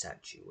giant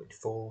statue when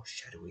 4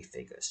 shadowy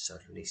figures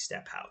suddenly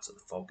step out of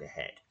the fog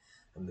ahead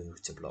and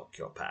move to block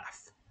your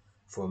path.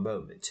 For a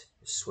moment,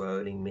 the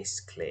swirling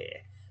mist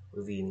clear,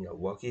 revealing a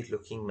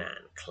rugged-looking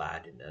man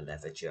clad in a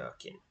leather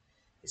jerkin,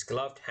 his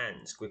gloved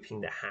hands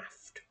gripping the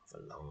haft of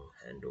a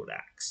long-handled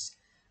axe.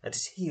 At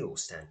his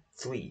heels stand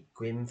 3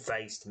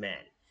 grim-faced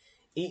men,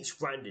 each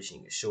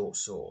brandishing a short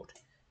sword,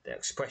 their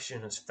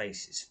expressionless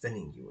faces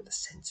filling you with a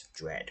sense of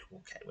dread.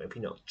 Okay, maybe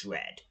not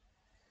dread.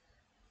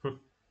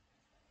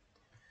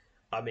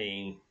 I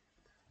mean,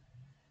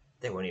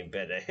 they won't even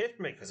better hit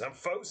me because I'm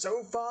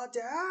so far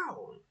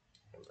down.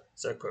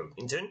 So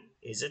Croakington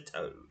is a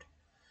toad.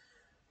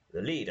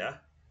 The leader,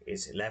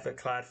 his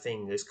leather-clad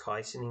fingers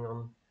tightening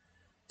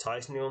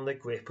on the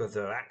grip of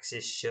the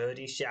axe's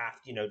sturdy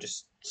shaft,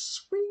 just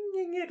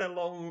swinging it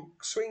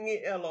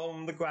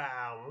along the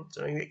ground.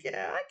 So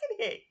yeah, I can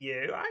hit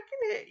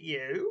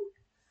you.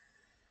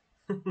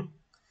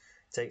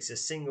 Takes a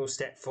single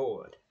step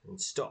forward and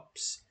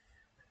stops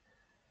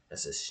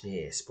as a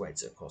sneer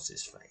spreads across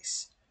his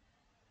face.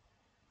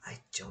 I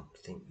don't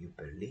think you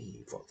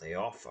believe what they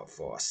offer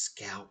for a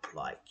scalp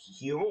like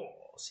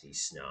yours, he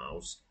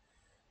snarls.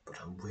 But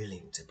I'm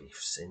willing to be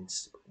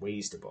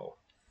reasonable.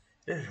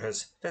 Let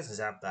us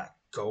have that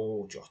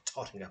gold you're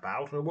totting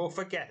about and we'll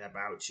forget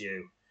about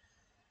you.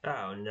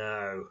 Oh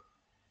no.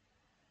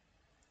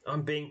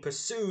 I'm being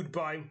pursued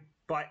by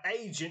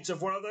agents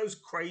of one of those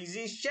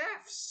crazy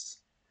chefs.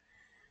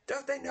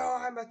 Don't they know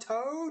I'm a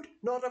toad,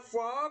 not a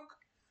frog?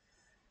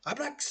 I'm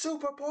like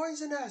super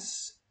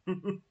poisonous.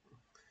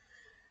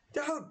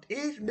 Don't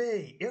eat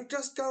me. It'll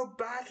just go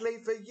badly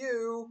for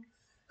you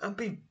and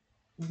be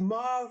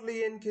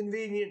mildly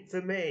inconvenient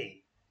for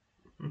me.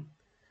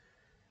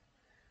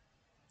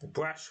 The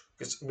brash,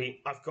 because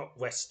I've got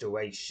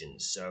restoration,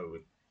 so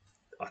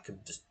I can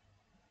just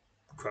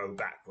grow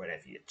back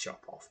whenever you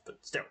chop off. But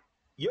still,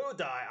 you'll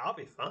die, I'll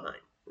be fine.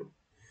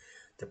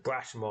 The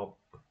brash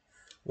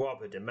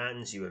robber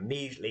demands you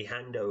immediately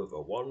hand over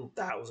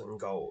 1,000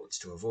 golds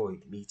to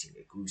avoid meeting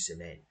a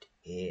gruesome end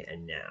here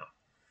and now.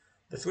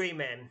 The 3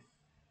 men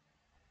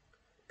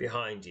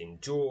behind him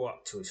draw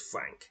up to his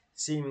flank,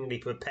 seemingly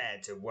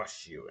prepared to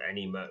rush you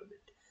any moment.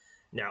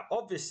 Now,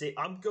 obviously,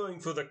 I'm going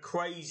for the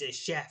crazy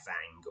chef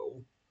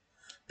angle,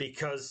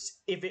 because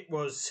if it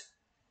was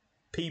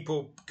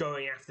people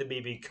going after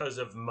me because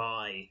of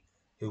my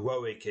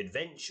heroic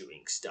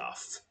adventuring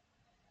stuff,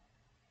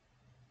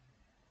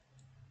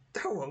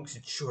 no one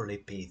could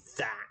surely be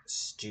that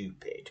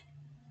stupid.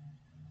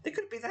 They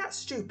couldn't be that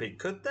stupid,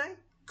 could they?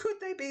 Could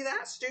they be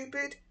that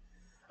stupid?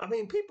 I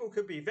mean, people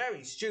could be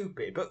very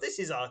stupid, but this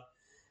is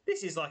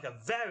like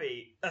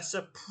a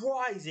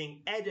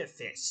surprising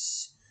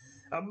edifice.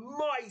 A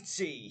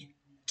mighty,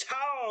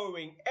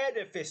 towering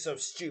edifice of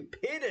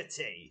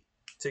stupidity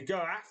to go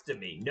after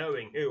me,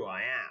 knowing who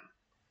I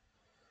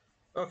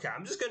am. Okay,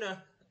 I'm just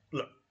gonna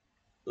look.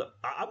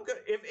 I'm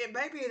gonna. If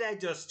maybe they're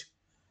just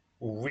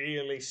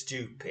really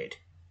stupid.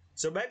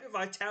 So maybe if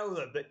I tell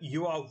them that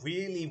you are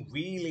really,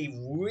 really,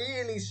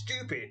 really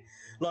stupid,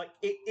 like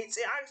it's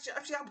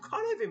actually I'm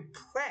kind of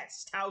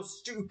impressed how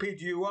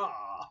stupid you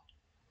are.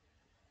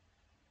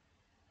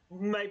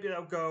 Maybe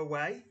they'll go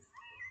away.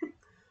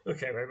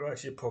 Okay, maybe I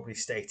should probably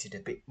state it a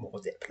bit more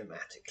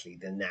diplomatically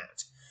than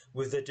that.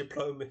 With a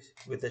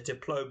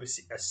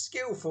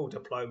skillful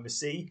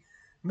diplomacy,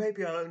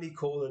 maybe I'll only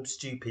call them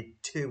stupid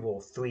 2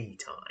 or 3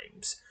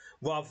 times,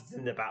 rather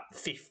than about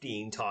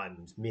 15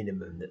 times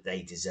minimum that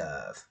they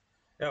deserve.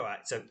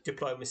 Alright, so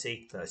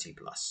diplomacy 30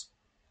 plus.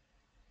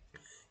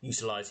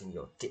 Utilising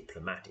your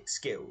diplomatic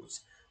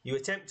skills, you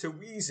attempt to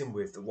reason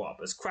with the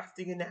robbers,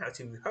 crafting a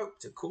narrative you hope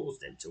to cause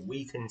them to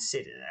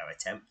reconsider their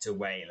attempt to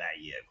waylay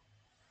you.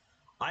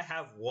 I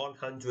have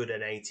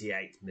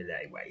 188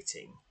 melee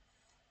rating.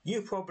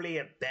 You probably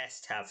at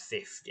best have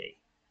 50.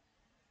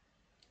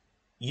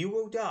 You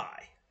will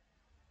die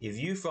if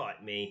you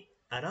fight me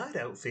and I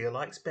don't feel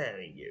like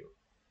sparing you.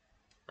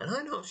 And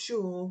I'm not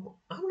sure.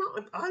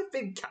 I've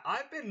been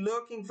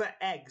looking for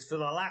eggs for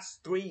the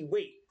last 3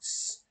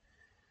 weeks.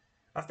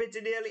 I've been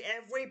to nearly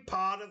every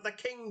part of the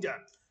kingdom.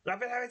 And I've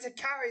been having to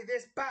carry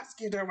this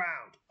basket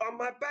around on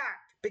my back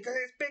because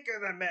it's bigger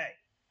than me.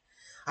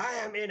 I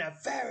am in a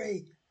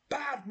very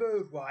bad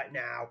mood right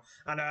now,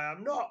 and I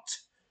am not.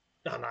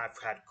 And I've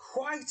had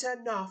quite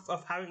enough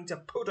of having to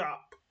put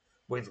up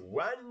with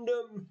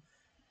random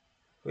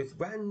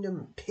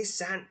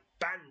pissant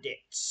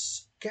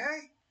bandits.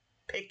 Okay?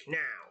 Pick now.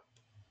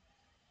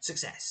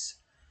 Success.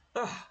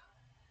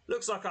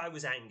 Looks like I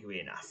was angry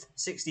enough.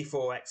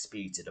 64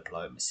 XP to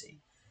diplomacy.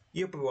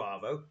 Your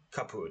bravado,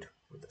 coupled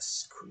with a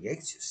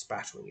creative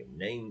spattering of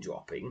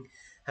name-dropping,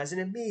 has an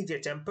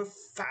immediate and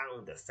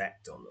profound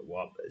effect on the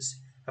Wobbers,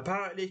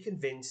 apparently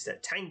convinced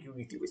that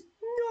Tanguy was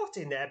not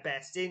in their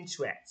best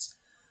interests.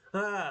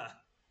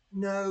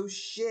 No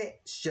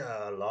shit,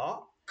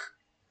 Sherlock.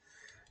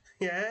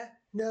 Yeah,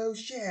 no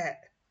shit.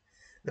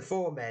 The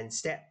 4 men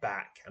step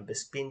back and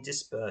begin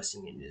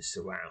dispersing in the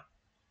surrounding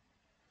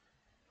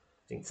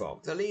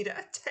fog. The leader,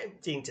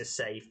 attempting to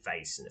save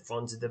face in the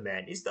front of the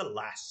men, is the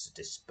last to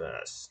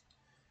disperse.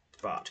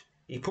 But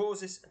he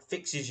pauses and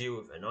fixes you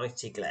with an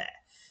icy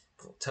glare,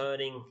 before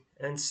turning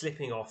and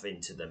slipping off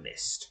into the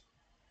mist.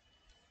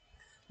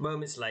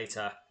 Moments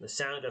later, the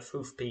sound of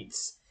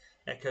hoofbeats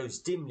echoes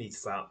dimly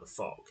throughout the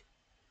fog,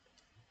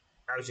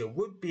 as your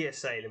would-be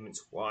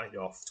assailants wind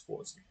off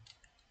towards the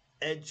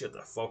edge of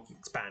the foggy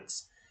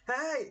expanse.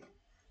 Hey,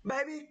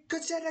 maybe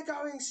consider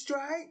going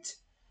straight?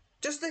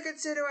 Just a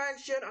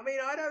consideration. I mean,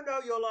 I don't know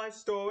your life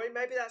story.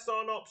 Maybe that's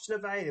not an option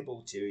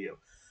available to you.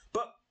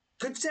 But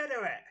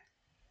consider it.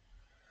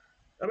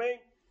 I mean,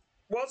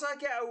 once I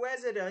get a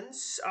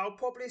residence, I'll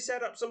probably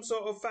set up some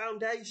sort of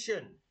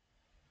foundation,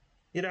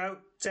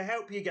 to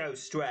help you go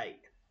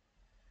straight.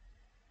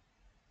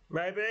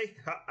 Maybe.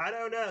 I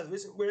don't know.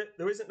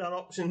 There isn't an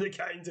option in the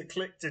game to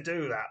click to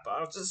do that, but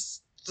I'll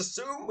just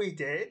assume we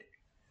did.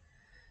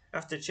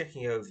 After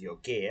checking over your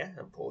gear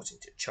and pausing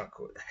to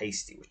chuckle at the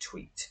hasty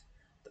retreat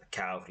of the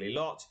cowardly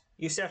lot,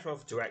 you set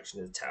off in the direction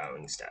of the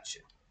towering statue.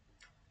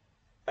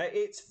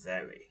 It's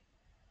very,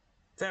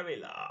 very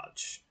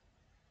large.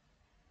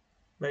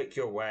 Make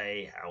your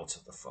way out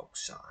of the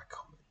Fogshire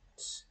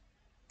Commons.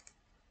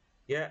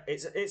 Yeah,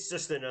 it's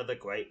just another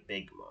great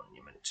big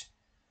monument.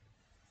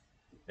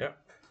 Yep.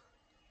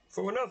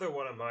 For another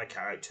one of my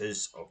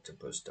characters,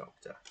 Octopus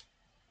Doctor.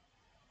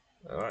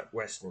 Alright,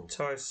 Western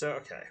Tysa,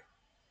 okay.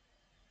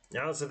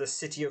 Now to the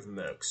city of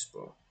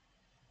Merksborough.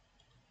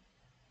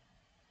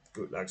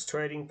 Bootleg's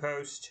Trading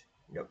Post,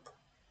 nope.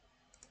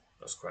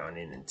 Lost Crown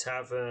Inn and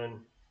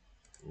Tavern,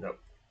 nope.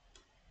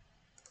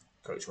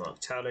 Coachmark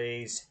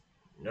Tallies,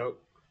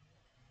 nope.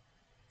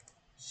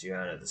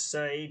 Sienna the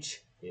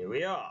Sage, here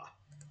we are.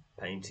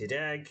 Painted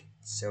Egg,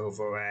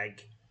 Silver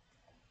Egg,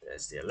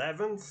 there's the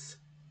 11th.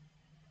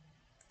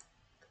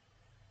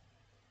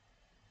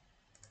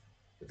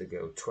 With the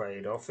Guild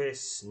Trade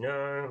Office,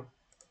 no.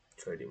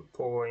 Trade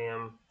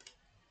Emporium,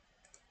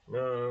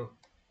 no.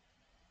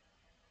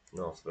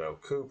 Northvale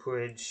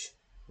Cooperage,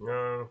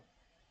 no.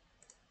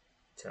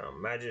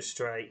 Town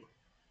Magistrate,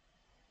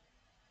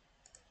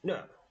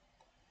 no.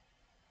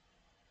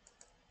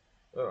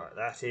 Alright,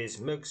 that is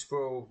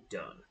Merksborough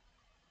done.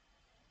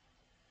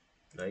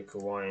 Lake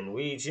Hawaiian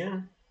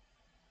Region,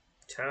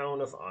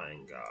 Town of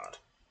Irongard.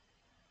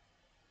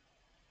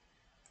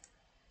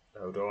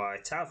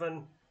 Odoi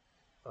Tavern.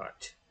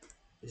 Right,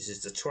 this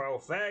is the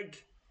 12th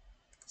egg.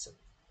 It's a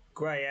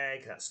grey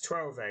egg, that's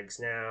 12 eggs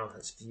now.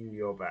 Let's view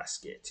your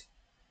basket.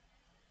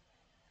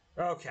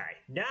 Okay,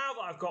 now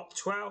that I've got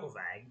 12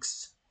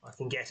 eggs, I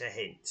can get a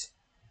hint.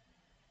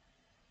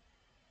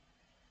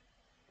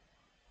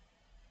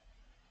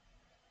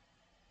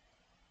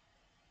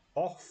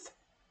 Off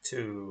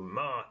to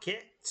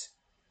market.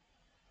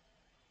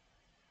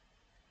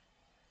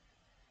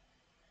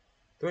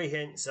 3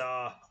 hints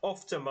are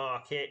off to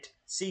market,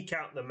 seek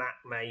out the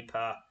map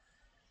maker,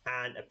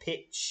 and a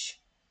pitch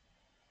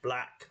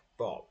black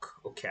bog.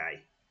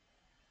 Okay.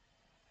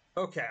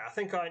 Okay, I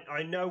think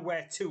I know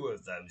where 2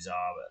 of those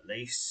are at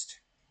least.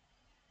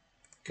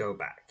 Go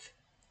back.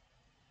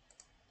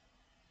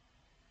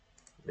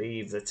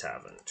 Leave the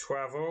tavern.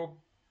 Travel.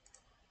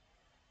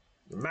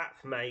 The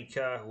map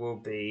maker will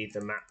be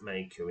the map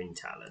maker in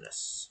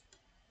Talanus.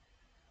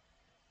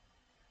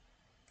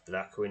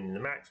 Luckily in the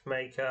map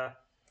maker.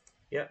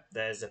 Yep,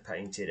 there's a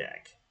painted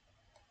egg.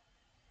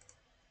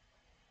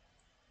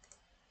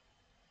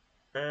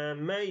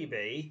 And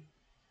maybe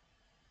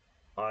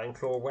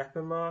Ironclaw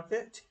Weapon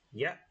Market.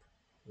 Yep,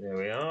 there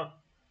we are.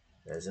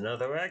 There's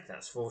another egg,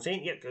 that's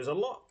 14. Yep, goes a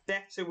lot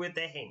better with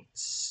the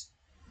hints.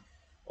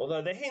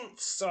 Although the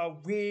hints are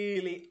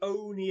really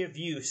only of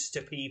use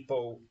to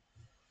people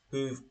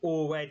who've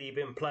already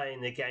been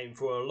playing the game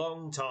for a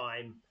long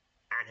time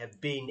and have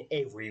been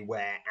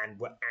everywhere and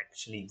were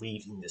actually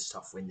reading the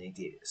stuff when they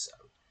did it. So,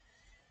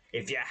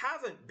 if you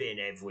haven't been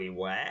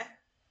everywhere,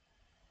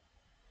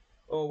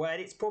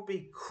 it's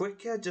probably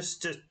quicker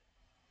just to,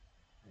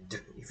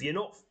 if you're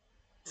not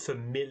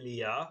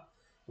familiar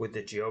with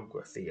the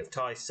geography of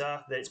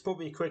Tysa, then it's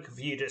probably quicker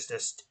for you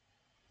just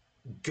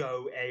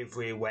go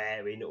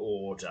everywhere in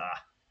order,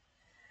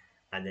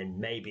 and then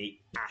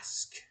maybe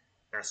ask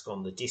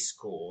on the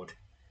Discord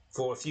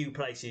for a few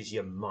places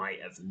you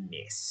might have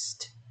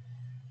missed,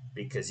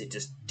 because it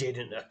just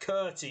didn't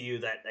occur to you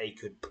that they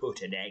could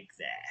put an egg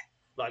there.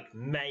 Like,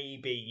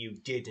 maybe you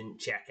didn't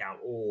check out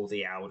all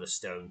the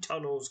Elderstone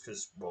tunnels,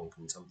 because one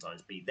can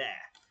sometimes be there.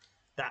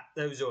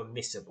 Those are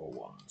missable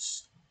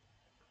ones.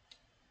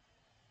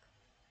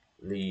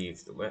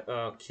 Leave the way.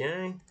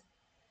 Okay.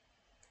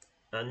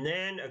 And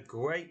then a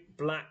great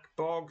black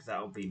bog.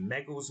 That'll be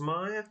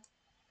Megglesmire.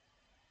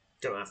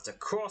 Don't have to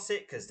cross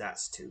it because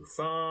that's too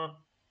far.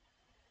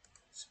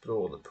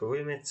 Explore the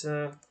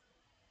perimeter.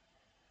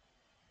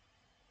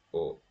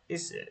 Or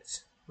is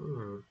it?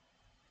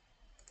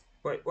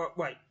 Wait.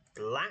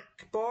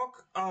 Black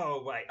bog?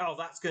 Oh, wait. Oh,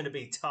 that's going to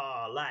be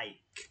Tar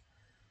Lake.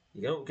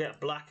 You don't get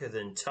blacker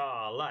than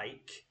Tar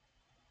Lake.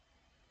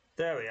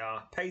 There we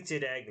are.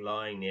 Painted egg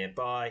lying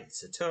nearby.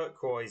 It's a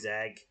turquoise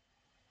egg.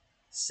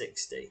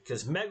 60.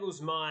 Because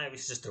Megglesmire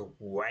is just a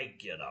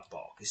regular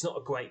bog. It's not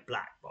a great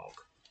black bog.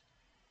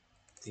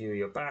 View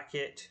your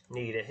bucket.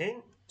 Need a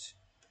hint?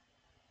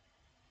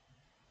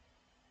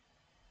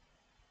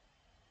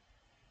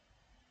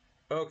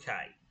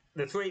 Okay.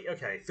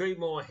 Three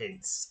more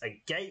hints. A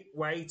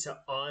gateway to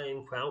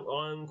Iron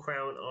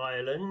Crown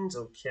Island.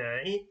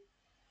 Okay.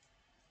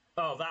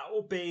 Oh, that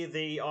will be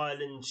the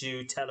island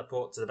you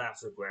teleport to the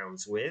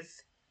battlegrounds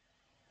with.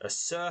 A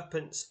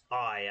serpent's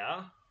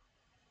ire.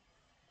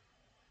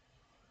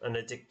 And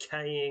a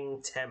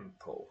decaying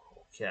temple.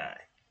 Okay.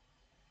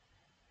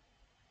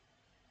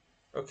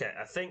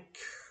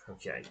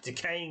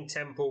 Decaying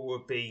temple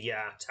would be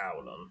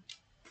Taolon.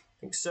 I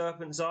think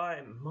serpent's eye,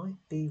 it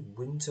might be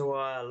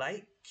Winterire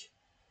Lake.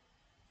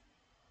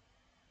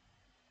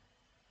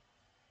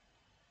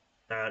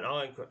 And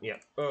I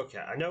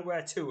know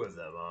where two of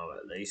them are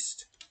at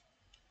least.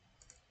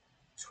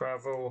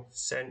 Travel,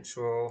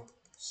 central,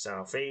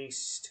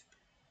 southeast.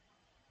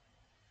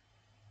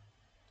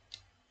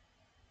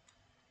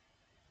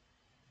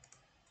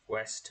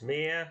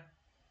 Westmere.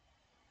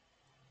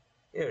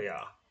 Here we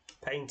are.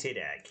 Painted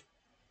egg.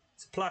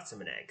 It's a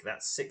platinum egg.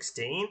 That's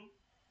 16.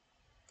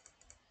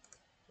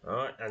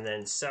 Alright, and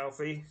then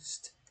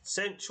southeast.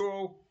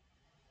 Central.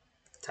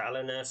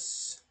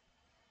 Talonus.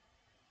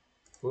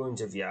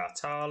 Wounds of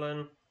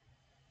Yartalan.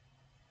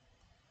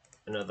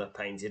 Another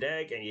painted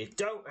egg. And you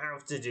don't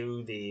have to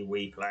do the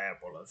Wii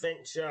Playable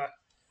Adventure,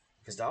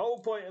 because the whole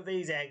point of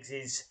these eggs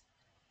is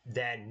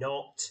they're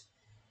not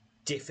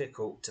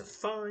difficult to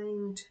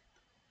find.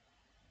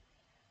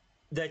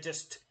 They're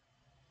just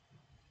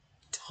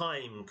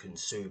time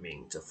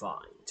consuming to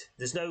find.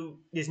 There's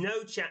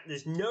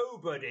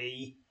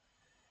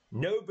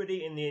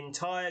nobody in the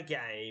entire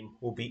game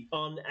will be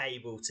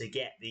unable to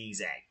get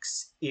these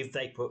eggs if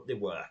they put the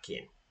work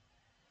in.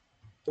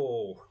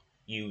 Or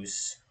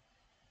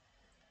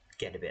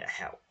get a bit of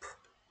help.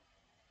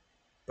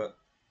 But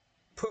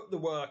put the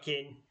work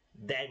in,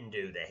 then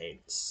do the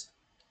hints.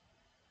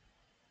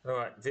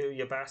 Alright, view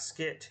your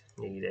basket.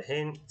 Need a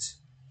hint.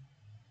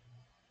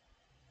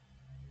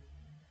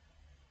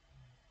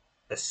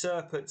 A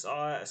serpent's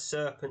eye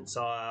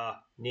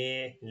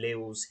near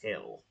Lil's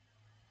Hill.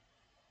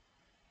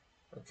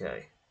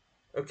 Okay,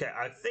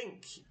 I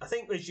think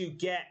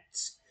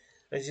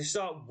as you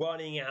start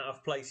running out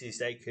of places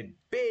they could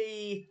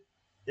be,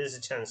 there's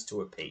a chance to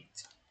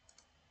repeat.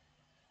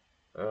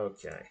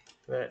 Okay,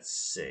 let's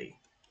see.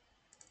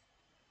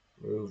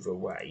 Move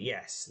away.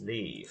 Yes,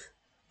 leave.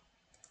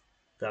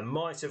 That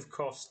might have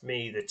cost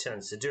me the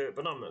chance to do it,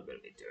 but I'm not going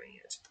to be doing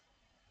it.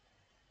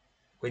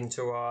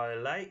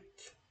 Winterire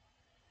Lake.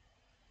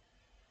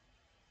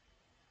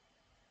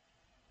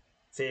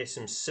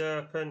 Fearsome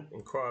serpent.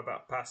 Inquire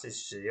about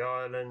passage to the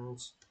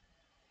island.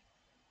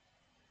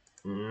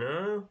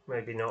 No,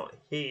 maybe not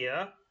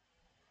here.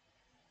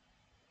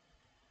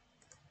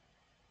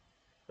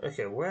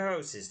 Okay, where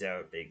else is there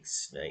a big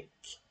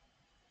snake?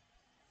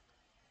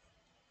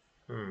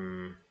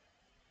 The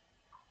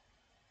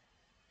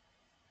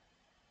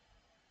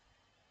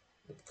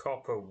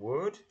copper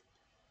wood.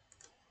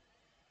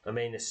 I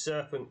mean, a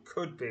serpent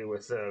could be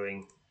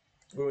referring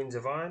Ruins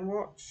of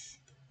Ironwatch.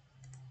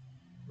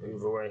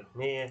 Move away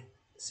from here.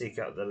 Seek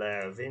out the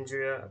lair of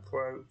Indria.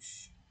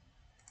 Approach.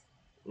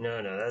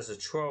 No, there's a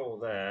troll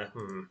there.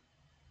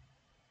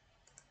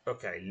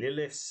 Okay,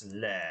 Lilith's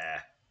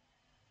lair.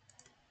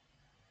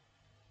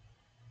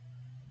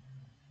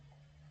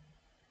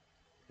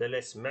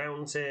 Lilith's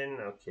mountain.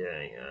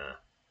 Okay,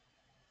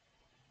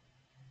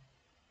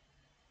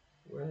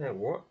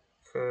 what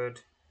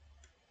could...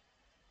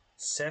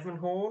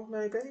 Sevenhorn,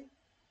 maybe?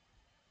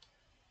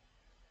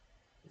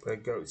 Where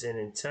Goat's Inn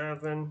and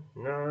Tavern?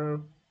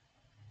 No.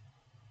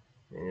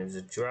 And there's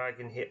a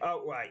dragon here.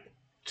 Oh, wait.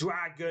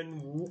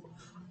 Dragon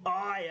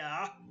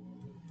Waff.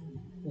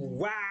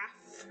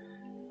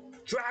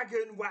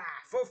 Dragon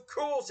Waff. Of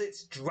course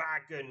it's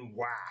Dragon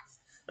Waff.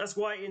 That's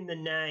why in the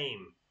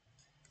name.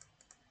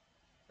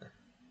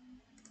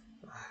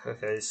 Okay,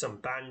 there's some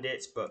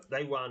bandits, but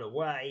they run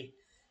away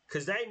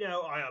because they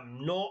know I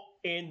am not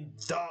in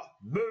the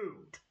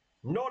mood.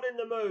 Not in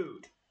the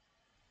mood.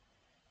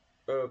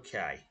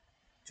 Okay.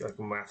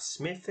 Dragonwath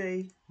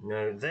Smithy,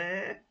 no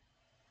there.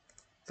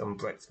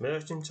 Thumbrecht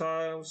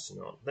Merchantiles,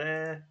 not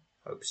there.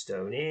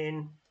 Hopestone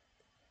Inn.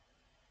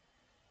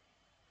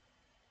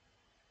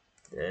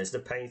 There's the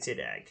painted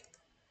egg.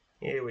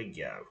 Here we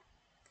go.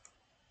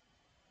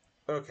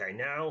 Okay,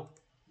 now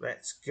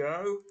let's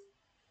go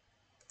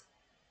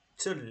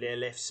to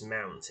Lilith's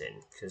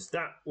Mountain, because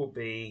that will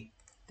be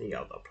the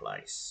other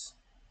place.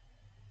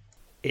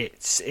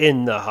 It's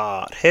in the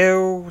Heart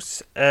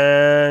Hills,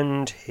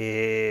 and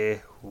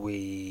here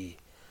we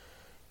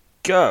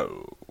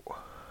go.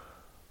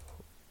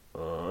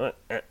 Alright,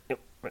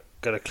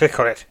 gotta click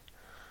on it.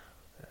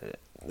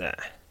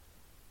 There.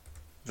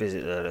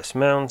 Visit Lilith's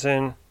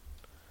Mountain.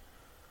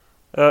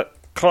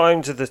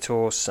 Climb to the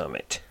Tor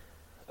summit.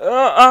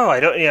 Oh,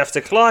 I don't even have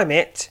to climb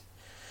it.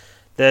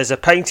 There's a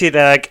painted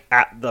egg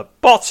at the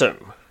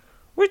bottom,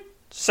 which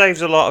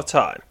saves a lot of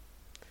time.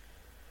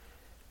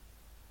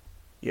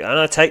 Yeah, and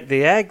I take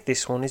the egg.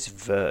 This one is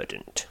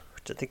verdant,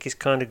 which I think is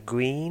kind of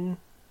green.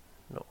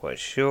 Not quite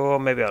sure.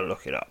 Maybe I'll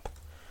look it up.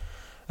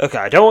 Okay,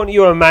 I don't want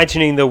you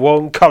imagining the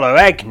one colour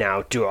egg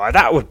now, do I?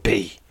 That would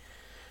be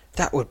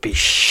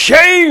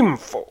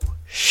shameful.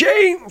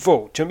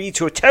 Shameful to me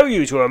to tell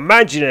you to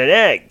imagine an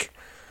egg.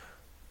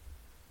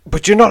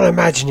 But you're not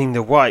imagining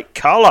the white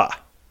colour.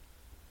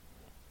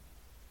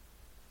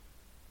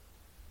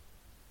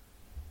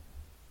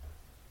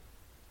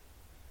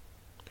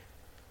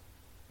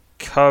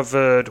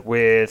 Covered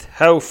with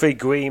healthy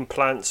green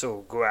plants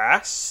or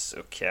grass.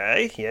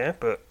 Okay, yeah,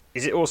 but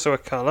is it also a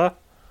colour?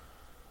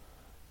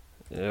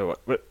 Yeah,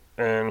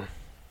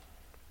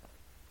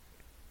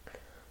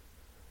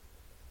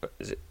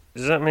 is it?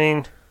 Does that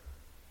mean?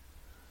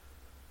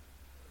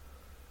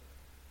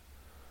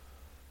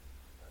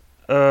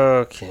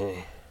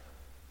 Okay.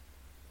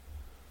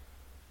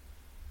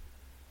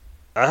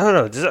 I don't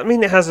know. Does that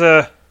mean it has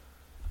a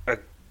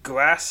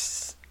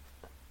grass?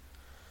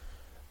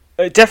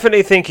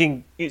 Definitely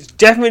thinking it's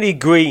definitely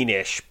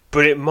greenish,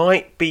 but it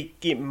might be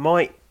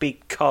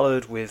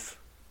coloured with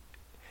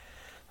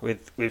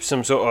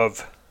some sort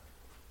of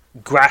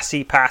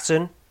grassy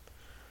pattern.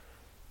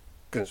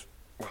 Because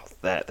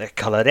they're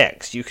coloured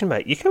eggs. You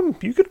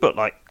could put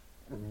like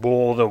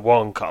more than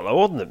one colour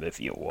on them if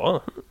you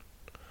want.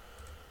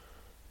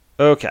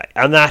 Okay,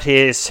 and that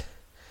is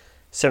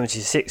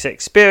 76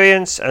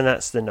 experience, and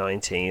that's the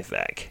 19th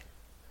egg.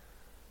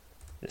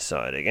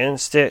 Decide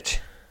against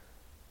it.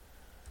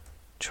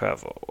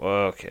 Travel.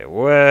 Okay,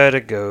 where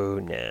to go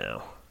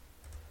now?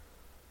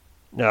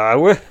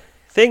 No,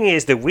 thing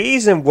is, the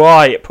reason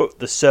why it put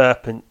the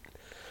serpent's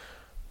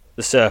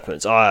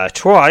eye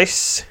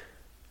twice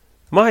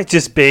might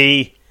just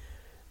be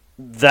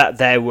that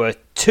there were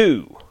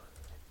 2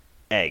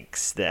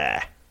 eggs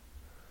there.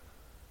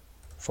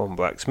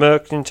 Thumbrecht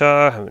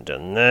Mercantile, haven't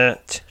done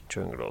that.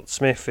 Jungle Lord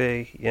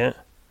Smithy, yeah.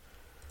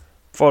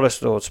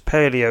 Forest Lord's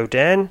Paleo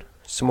Den,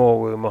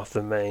 small room off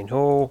the main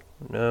hall,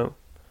 no.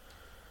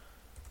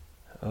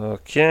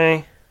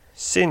 Okay,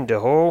 Cinder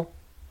Hall.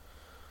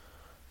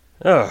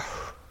 Oh,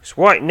 it's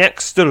right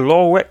next to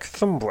Lorwick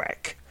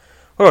Thumbrecht.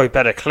 Oh, he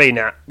better clean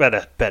that.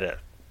 Better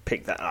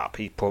pick that up.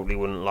 He probably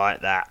wouldn't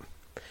like that.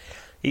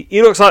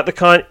 He looks like the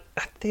kind.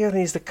 I think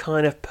he's the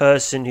kind of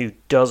person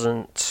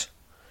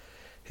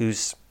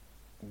who's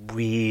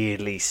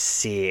really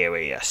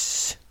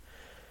serious.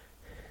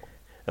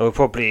 And we'll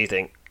probably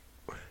think,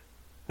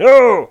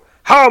 no,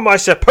 how am I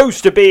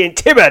supposed to be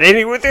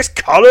intimidated with this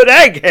coloured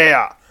egg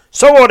here?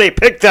 Somebody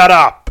pick that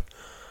up.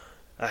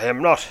 I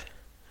am not.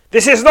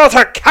 This is not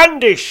a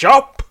candy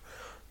shop.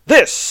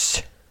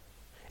 This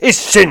is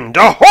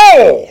Cinder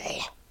Hall.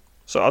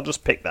 So I'll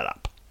just pick that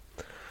up.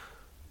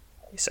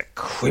 It's a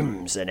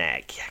crimson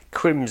egg. Yeah,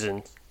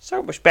 crimson.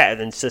 So much better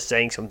than just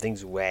saying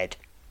something's red.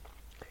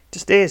 It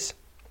just is.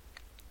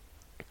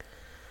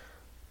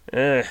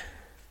 Alright,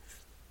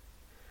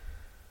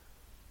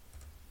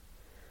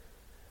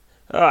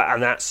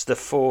 and that's the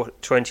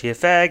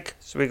 420th egg.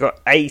 So we got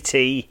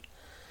 80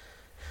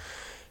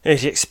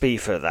 XP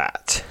for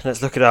that.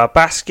 Let's look at our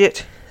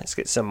basket. Let's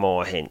get some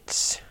more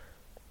hints.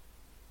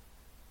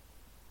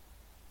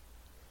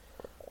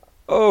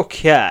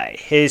 Okay,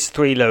 here's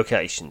 3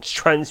 locations.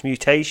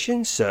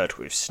 Transmutation, Search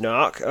with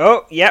Snark.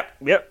 Oh, yep,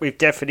 we've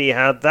definitely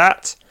had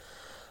that.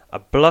 A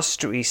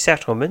blustery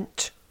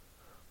settlement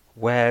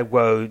where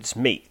roads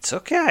meet.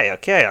 Okay,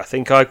 I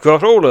think I've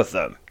got all of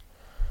them.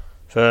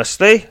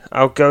 Firstly,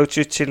 I'll go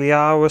to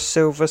Tiliara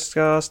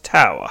Silverscar's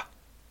tower.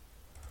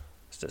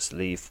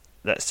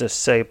 Let's just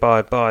say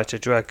bye-bye to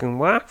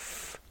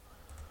Dragonwath.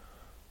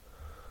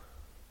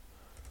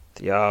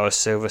 Tiliara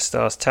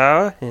Silverscar's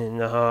tower in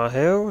the Heart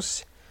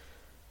Hills.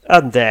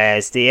 And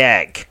there's the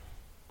egg.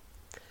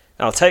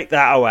 I'll take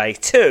that away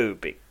too,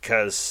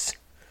 because,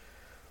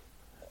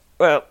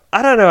 well,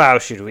 I don't know how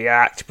she'd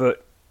react,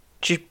 but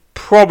she'd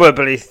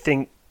probably just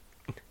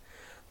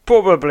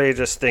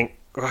think,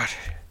 God,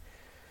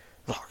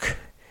 look,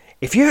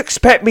 if you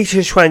expect me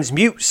to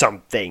transmute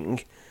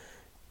something,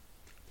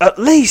 at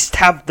least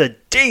have the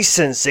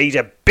decency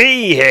to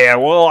be here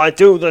while I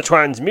do the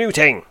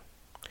transmuting.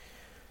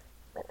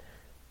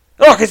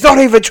 Look, it's not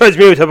even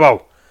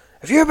transmutable.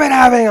 Have you been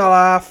having a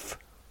laugh?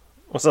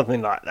 Or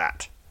something like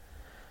that.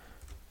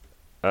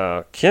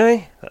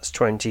 Okay, that's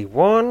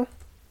 21.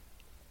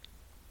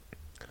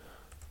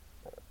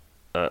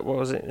 What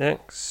was it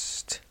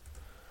next?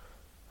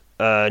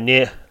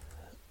 Near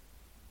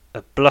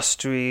a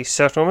blustery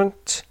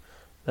settlement.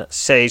 That's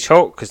Sage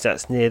Holt, because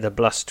that's near the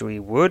blustery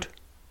wood.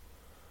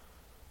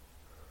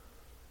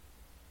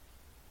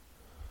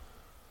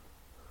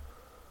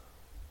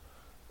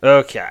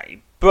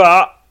 Okay,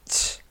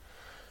 but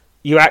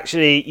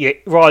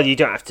while you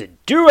don't have to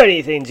do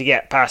anything to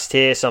get past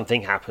here,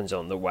 something happens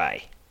on the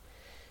way.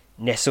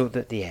 Nestled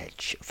at the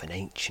edge of an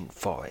ancient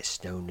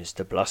forest known as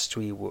the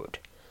Blustery Wood,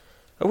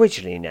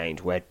 originally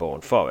named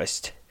Wedbourne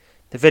Forest,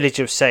 the village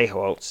of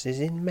Sayholts is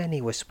in many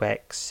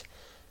respects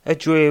a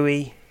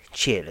dreary,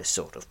 cheerless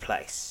sort of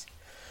place.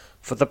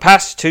 For the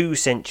past 2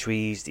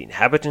 centuries, the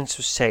inhabitants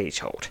of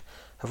Sageholt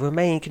have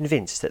remained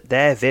convinced that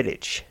their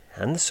village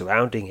and the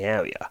surrounding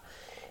area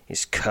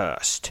is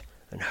cursed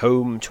and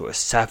home to a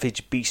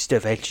savage beast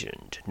of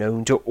legend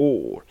known to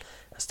all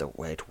as the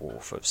Red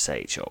Wolf of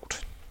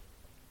Sageholt.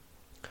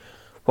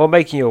 While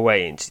making your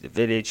way into the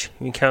village,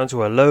 you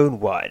encounter a lone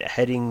rider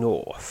heading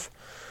north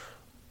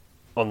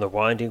on the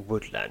winding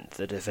woodland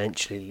that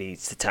eventually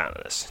leads to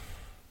Tantalus.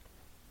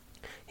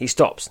 He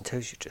stops and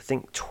tells you to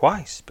think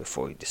twice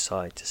before you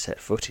decide to set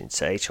foot in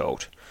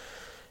Sageholt.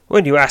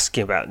 When you ask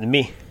him about the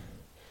me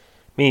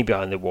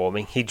behind the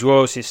warming, he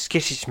draws his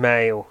skittish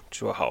mail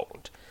to a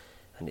halt,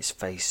 and his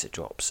face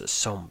adopts a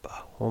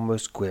sombre,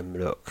 almost grim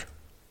look.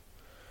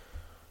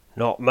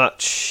 "Not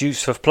much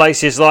use for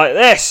places like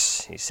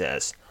this," he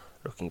says,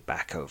 looking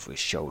back over his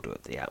shoulder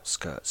at the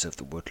outskirts of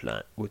the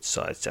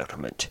woodside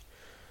settlement.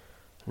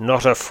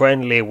 "Not a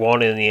friendly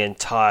one in the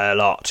entire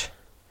lot.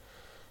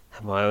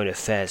 Had my own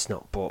affairs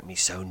not brought me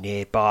so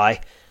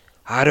nearby,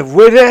 I'd have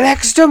ridden an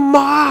extra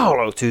mile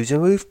or 2 to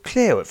move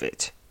clear of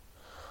it.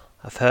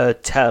 I've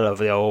heard tell of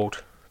the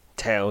old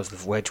tales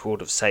of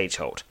Wedgwood of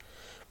Sageholt,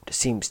 but it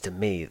seems to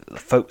me that the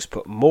folks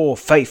put more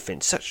faith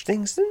in such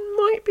things than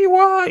might be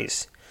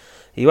wise.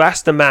 You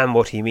ask the man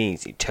what he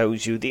means, he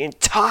tells you the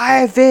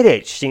entire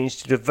village seems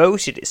to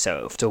devote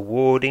itself to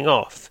warding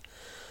off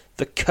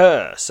the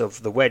curse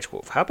of the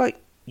Wedgewolf. How about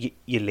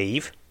you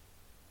leave?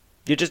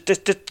 You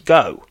just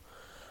go.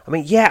 I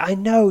mean, yeah, I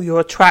know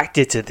you're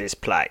attracted to this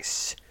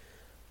place,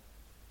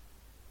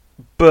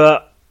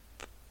 but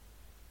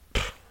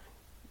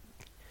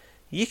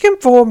you can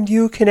form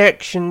new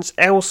connections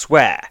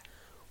elsewhere.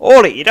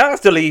 You don't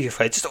have to leave your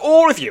friends, just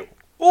all of you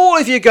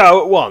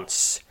go at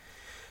once.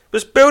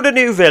 Just build a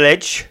new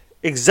village,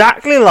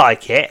 exactly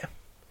like it,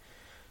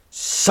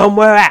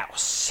 somewhere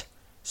else.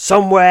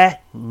 Somewhere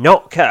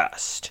not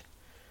cursed.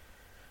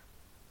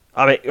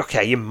 I mean,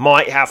 okay, you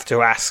might have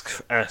to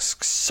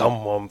ask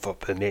someone for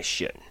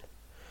permission.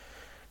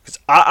 Because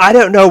I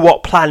don't know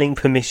what planning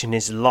permission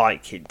is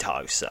like in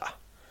Tosa.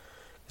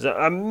 Because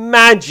I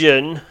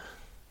imagine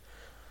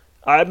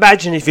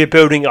if you're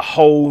building a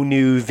whole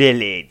new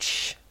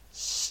village,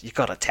 you've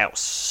got to tell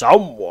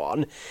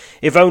someone,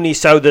 if only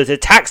so that the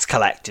tax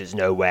collectors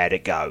know where to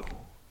go.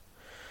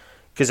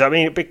 Because, I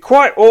mean, it'd be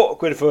quite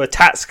awkward for a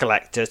tax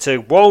collector to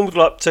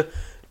waddle up to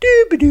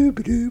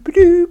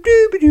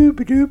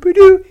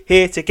doo-ba-doo-ba-doo-ba-doo-ba-doo-ba-doo-ba-doo,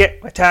 here to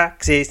get my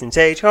taxes in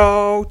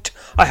Sageholt.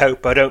 I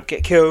hope I don't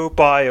get killed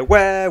by a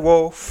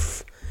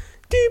werewolf.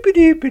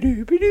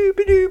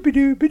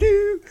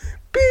 Doo-ba-doo-ba-doo-ba-doo-ba-doo-ba-doo-ba-doo.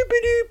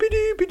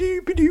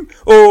 Boo-ba-doo-ba-doo-ba-doo-ba-doo.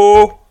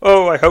 Oh,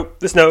 I hope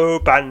there's no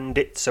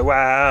bandits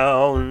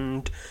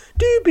around.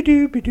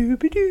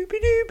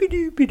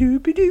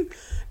 Doo-ba-doo-ba-doo-ba-doo-ba-doo-ba-doo-ba-doo.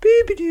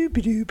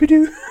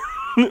 Boo-ba-doo-ba-doo-ba-doo.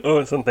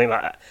 Or something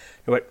like that.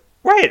 He went,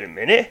 wait a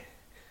minute.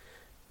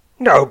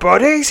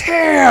 Nobody's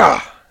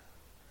here.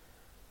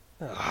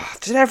 Oh,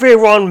 did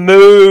everyone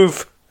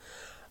move?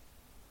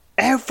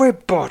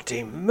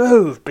 Everybody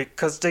moved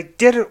because they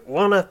didn't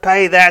want to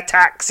pay their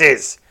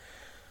taxes.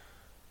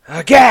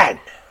 Again.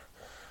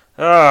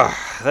 Oh,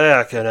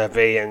 they're going to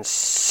be in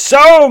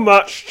so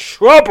much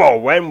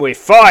trouble when we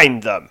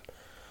find them.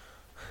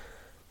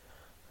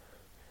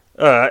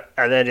 Alright,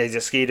 and then they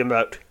just skied them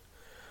out.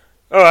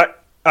 Alright,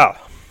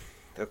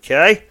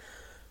 okay.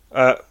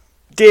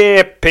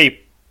 Dear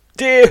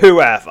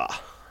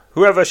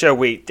whoever shall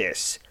read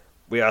this,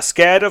 we are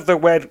scared of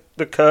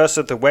the curse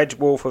of the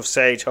Wedgewolf of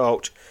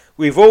Sageholt.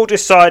 We've all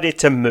decided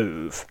to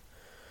move.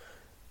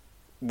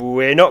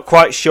 We're not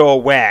quite sure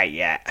where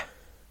yet.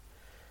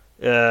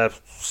 We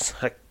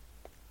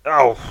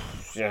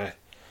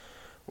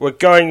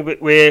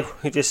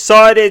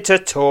decided to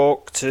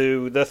talk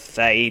to the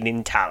Thane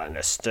in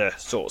Talanus to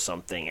sort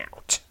something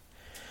out.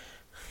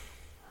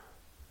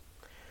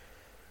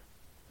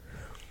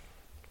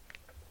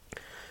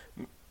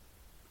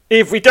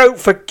 If we don't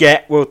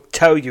forget, we'll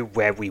tell you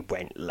where we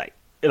went late.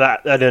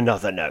 At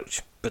another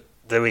note, but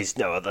there is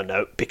no other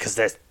note because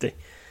they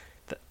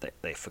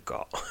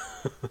forgot.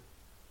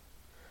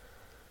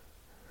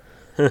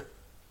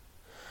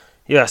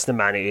 You ask the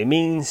man who he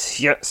means.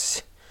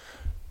 Yes.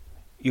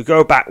 You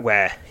go back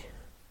where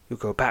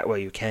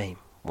you came.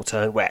 We'll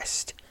turn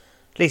west.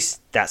 At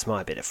least that's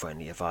my bit of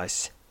friendly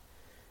advice.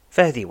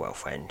 Fare thee well,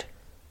 friend.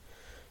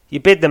 You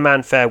bid the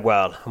man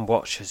farewell and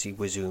watch as he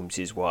resumes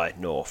his ride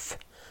north.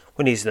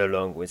 When he's no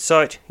longer in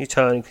sight, you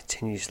turn and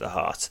continue to the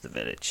heart of the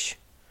village.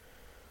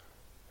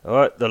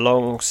 Alright, the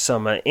Long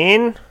Summer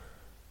Inn.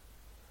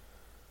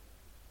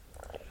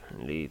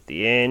 Leave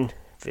the inn.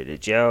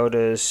 Village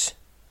elders.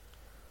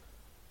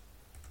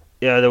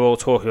 Yeah, they're all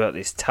talking about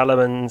these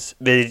Talamans.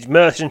 Village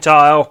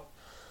mercantile.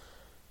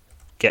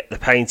 Get the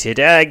painted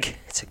egg.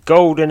 It's a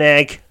golden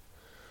egg.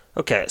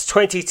 Okay, it's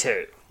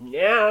 22.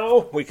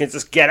 Now we can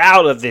just get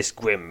out of this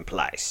grim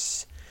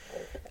place.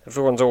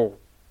 Everyone's all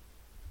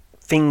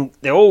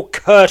they're all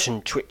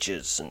curtain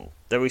twitchers and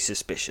very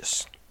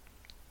suspicious.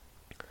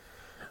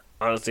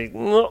 Honestly,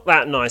 not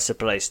that nice a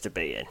place to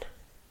be in.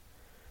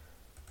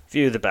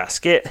 View the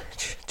basket.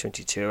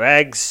 22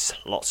 eggs,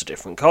 lots of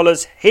different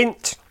colours.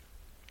 Hint: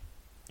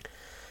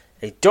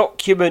 a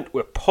document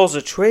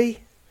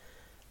repository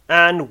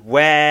and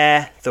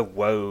where the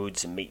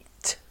roads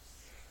meet.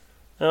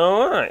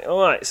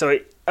 Alright. So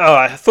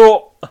I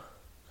thought,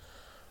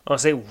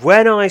 honestly,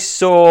 when I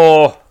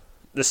saw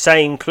the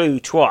same clue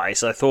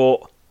twice, I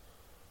thought,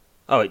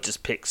 it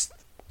just picks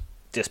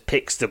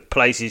the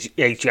places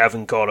you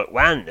haven't got at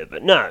random.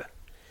 But no,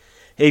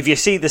 if you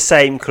see the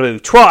same clue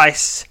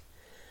twice,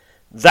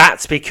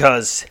 that's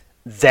because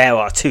there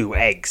are 2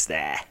 eggs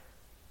there,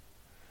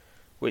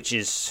 which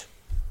is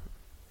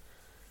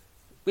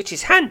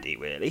handy,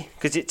 really,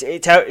 because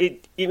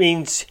it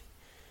means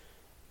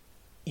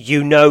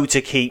you know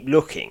to keep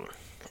looking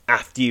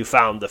after you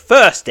found the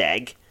first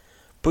egg,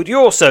 but you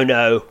also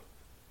know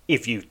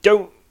if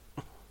it's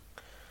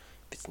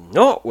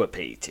not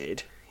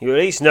repeated, you at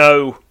least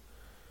know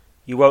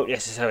you won't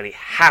necessarily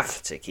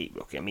have to keep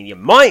looking. I mean, you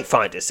might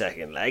find a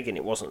second leg and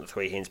it wasn't the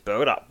 3 hints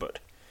built up, but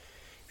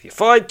if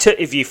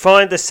you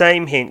find the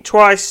same hint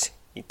twice,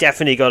 you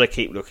definitely got to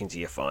keep looking till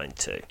you find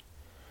 2.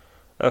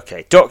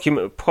 Okay,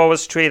 document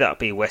repository, that'll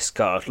be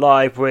Westgard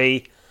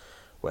Library,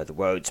 where the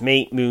roads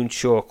meet,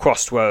 Moonshore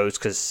Crossroads,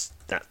 because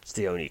that's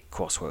the only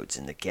crossroads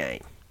in the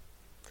game.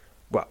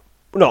 Well,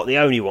 not the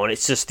only one,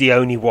 it's just the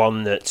only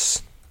one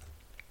that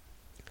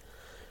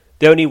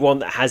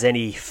has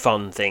any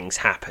fun things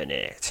happen in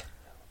it.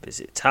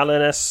 Visit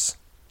Talanus.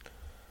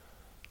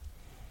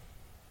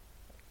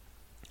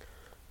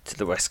 To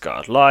the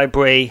Westgard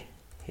Library.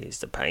 Here's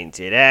the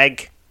painted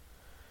egg.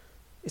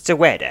 It's a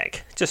red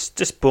egg.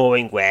 Just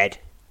boring red.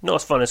 Not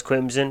as fun as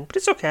Crimson, but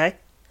it's okay.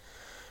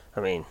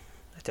 I mean,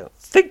 I don't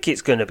think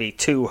it's going to be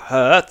too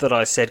hurt that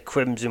I said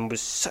Crimson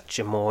was such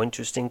a more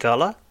interesting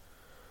colour.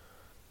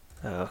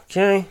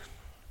 Okay.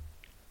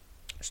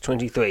 It's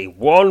 23.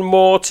 1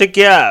 more to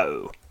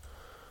go.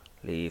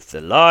 Leave the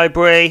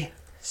library.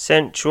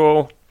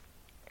 Central.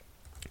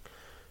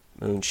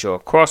 Moonshore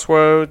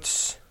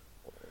Crossroads.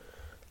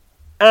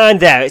 And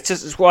there,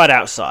 it's right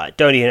outside.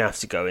 Don't even have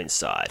to go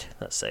inside.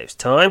 That saves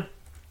time.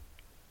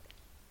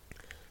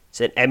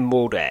 It's an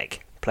emerald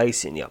egg.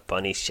 Place in your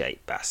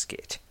bunny-shaped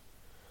basket.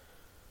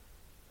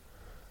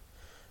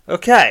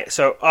 Okay,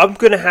 so I'm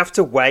going to have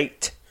to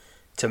wait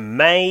to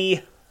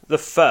May the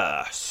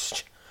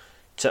 1st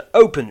to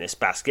open this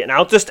basket. And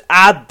I'll just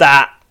add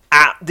that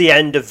at the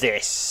end of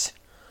this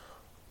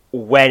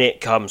when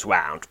it comes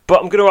round.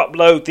 But I'm going to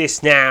upload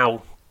this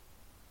now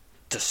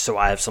just so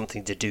I have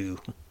something to do.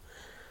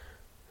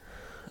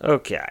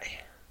 Okay.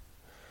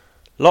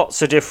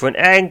 Lots of different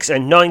eggs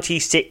and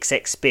 96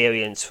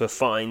 experience for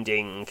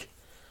finding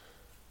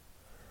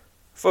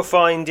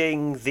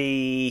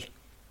the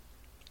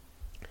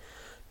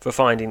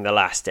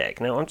last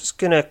egg. Now I'm just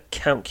going to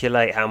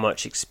calculate how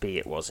much XP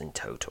it was in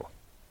total.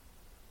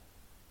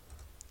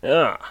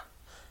 So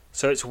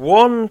it's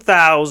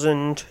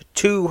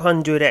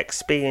 1,200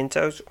 XP in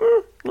total.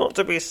 Not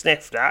to be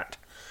sniffed at.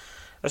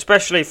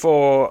 Especially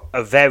for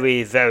a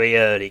very, very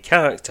early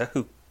character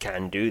who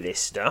can do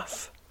this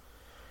stuff.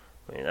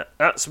 I mean,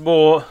 that's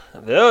more,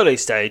 at the early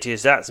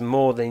stages, that's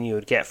more than you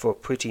would get for a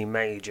pretty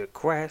major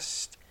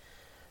quest.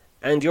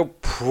 And you'll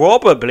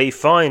probably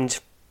find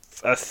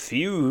a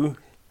few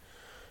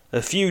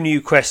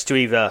new quests to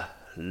either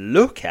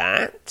look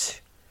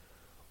at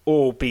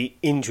or be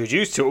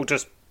introduced to, or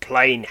just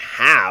plain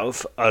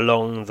have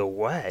along the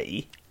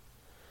way.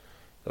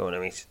 So, I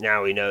mean,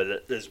 now we know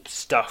that there's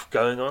stuff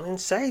going on in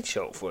Sage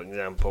Hill, for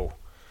example.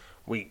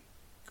 We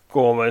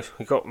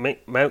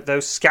got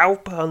those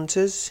scalp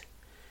hunters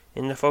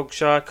in the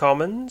Fogshire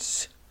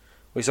Commons.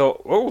 We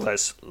thought,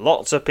 there's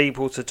lots of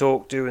people to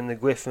talk to in the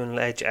Griffin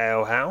Ledge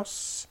Ale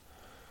House.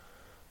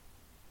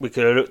 We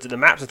could have looked at the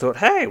maps and thought,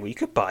 hey, we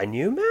could buy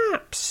new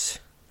maps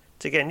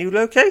to get new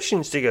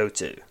locations to go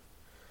to.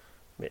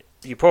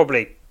 You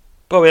probably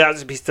have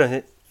to be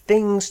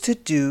things to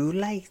do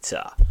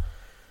later.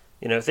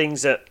 You know,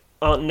 things that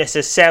aren't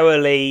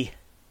necessarily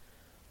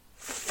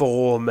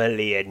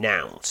formally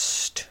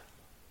announced.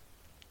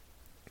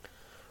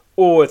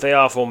 Or if they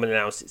are formally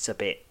announced, it's a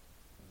bit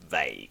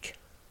vague.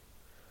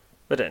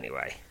 But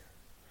anyway.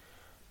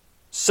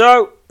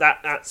 So,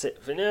 that's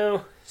it for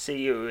now. See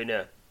you in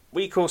a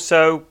week or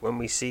so when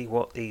we see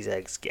what these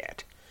eggs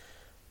get.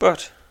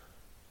 But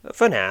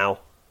for now,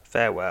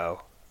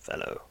 farewell,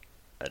 fellow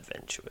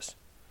adventurers.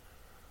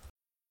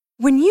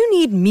 When you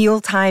need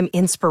mealtime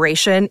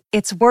inspiration,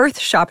 it's worth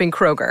shopping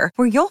Kroger,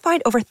 where you'll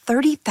find over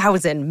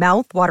 30,000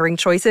 mouth-watering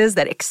choices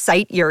that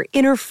excite your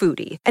inner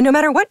foodie. And no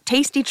matter what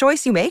tasty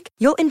choice you make,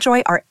 you'll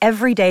enjoy our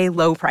everyday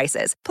low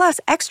prices, plus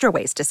extra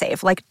ways to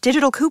save, like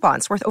digital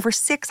coupons worth over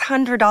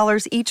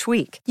 $600 each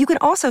week. You can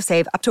also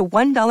save up to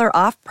 $1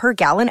 off per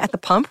gallon at the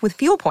pump with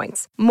fuel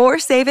points. More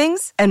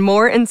savings and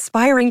more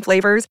inspiring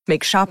flavors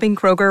make shopping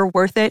Kroger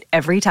worth it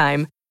every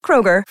time.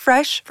 Kroger,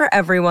 fresh for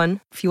everyone.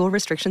 Fuel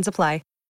restrictions apply.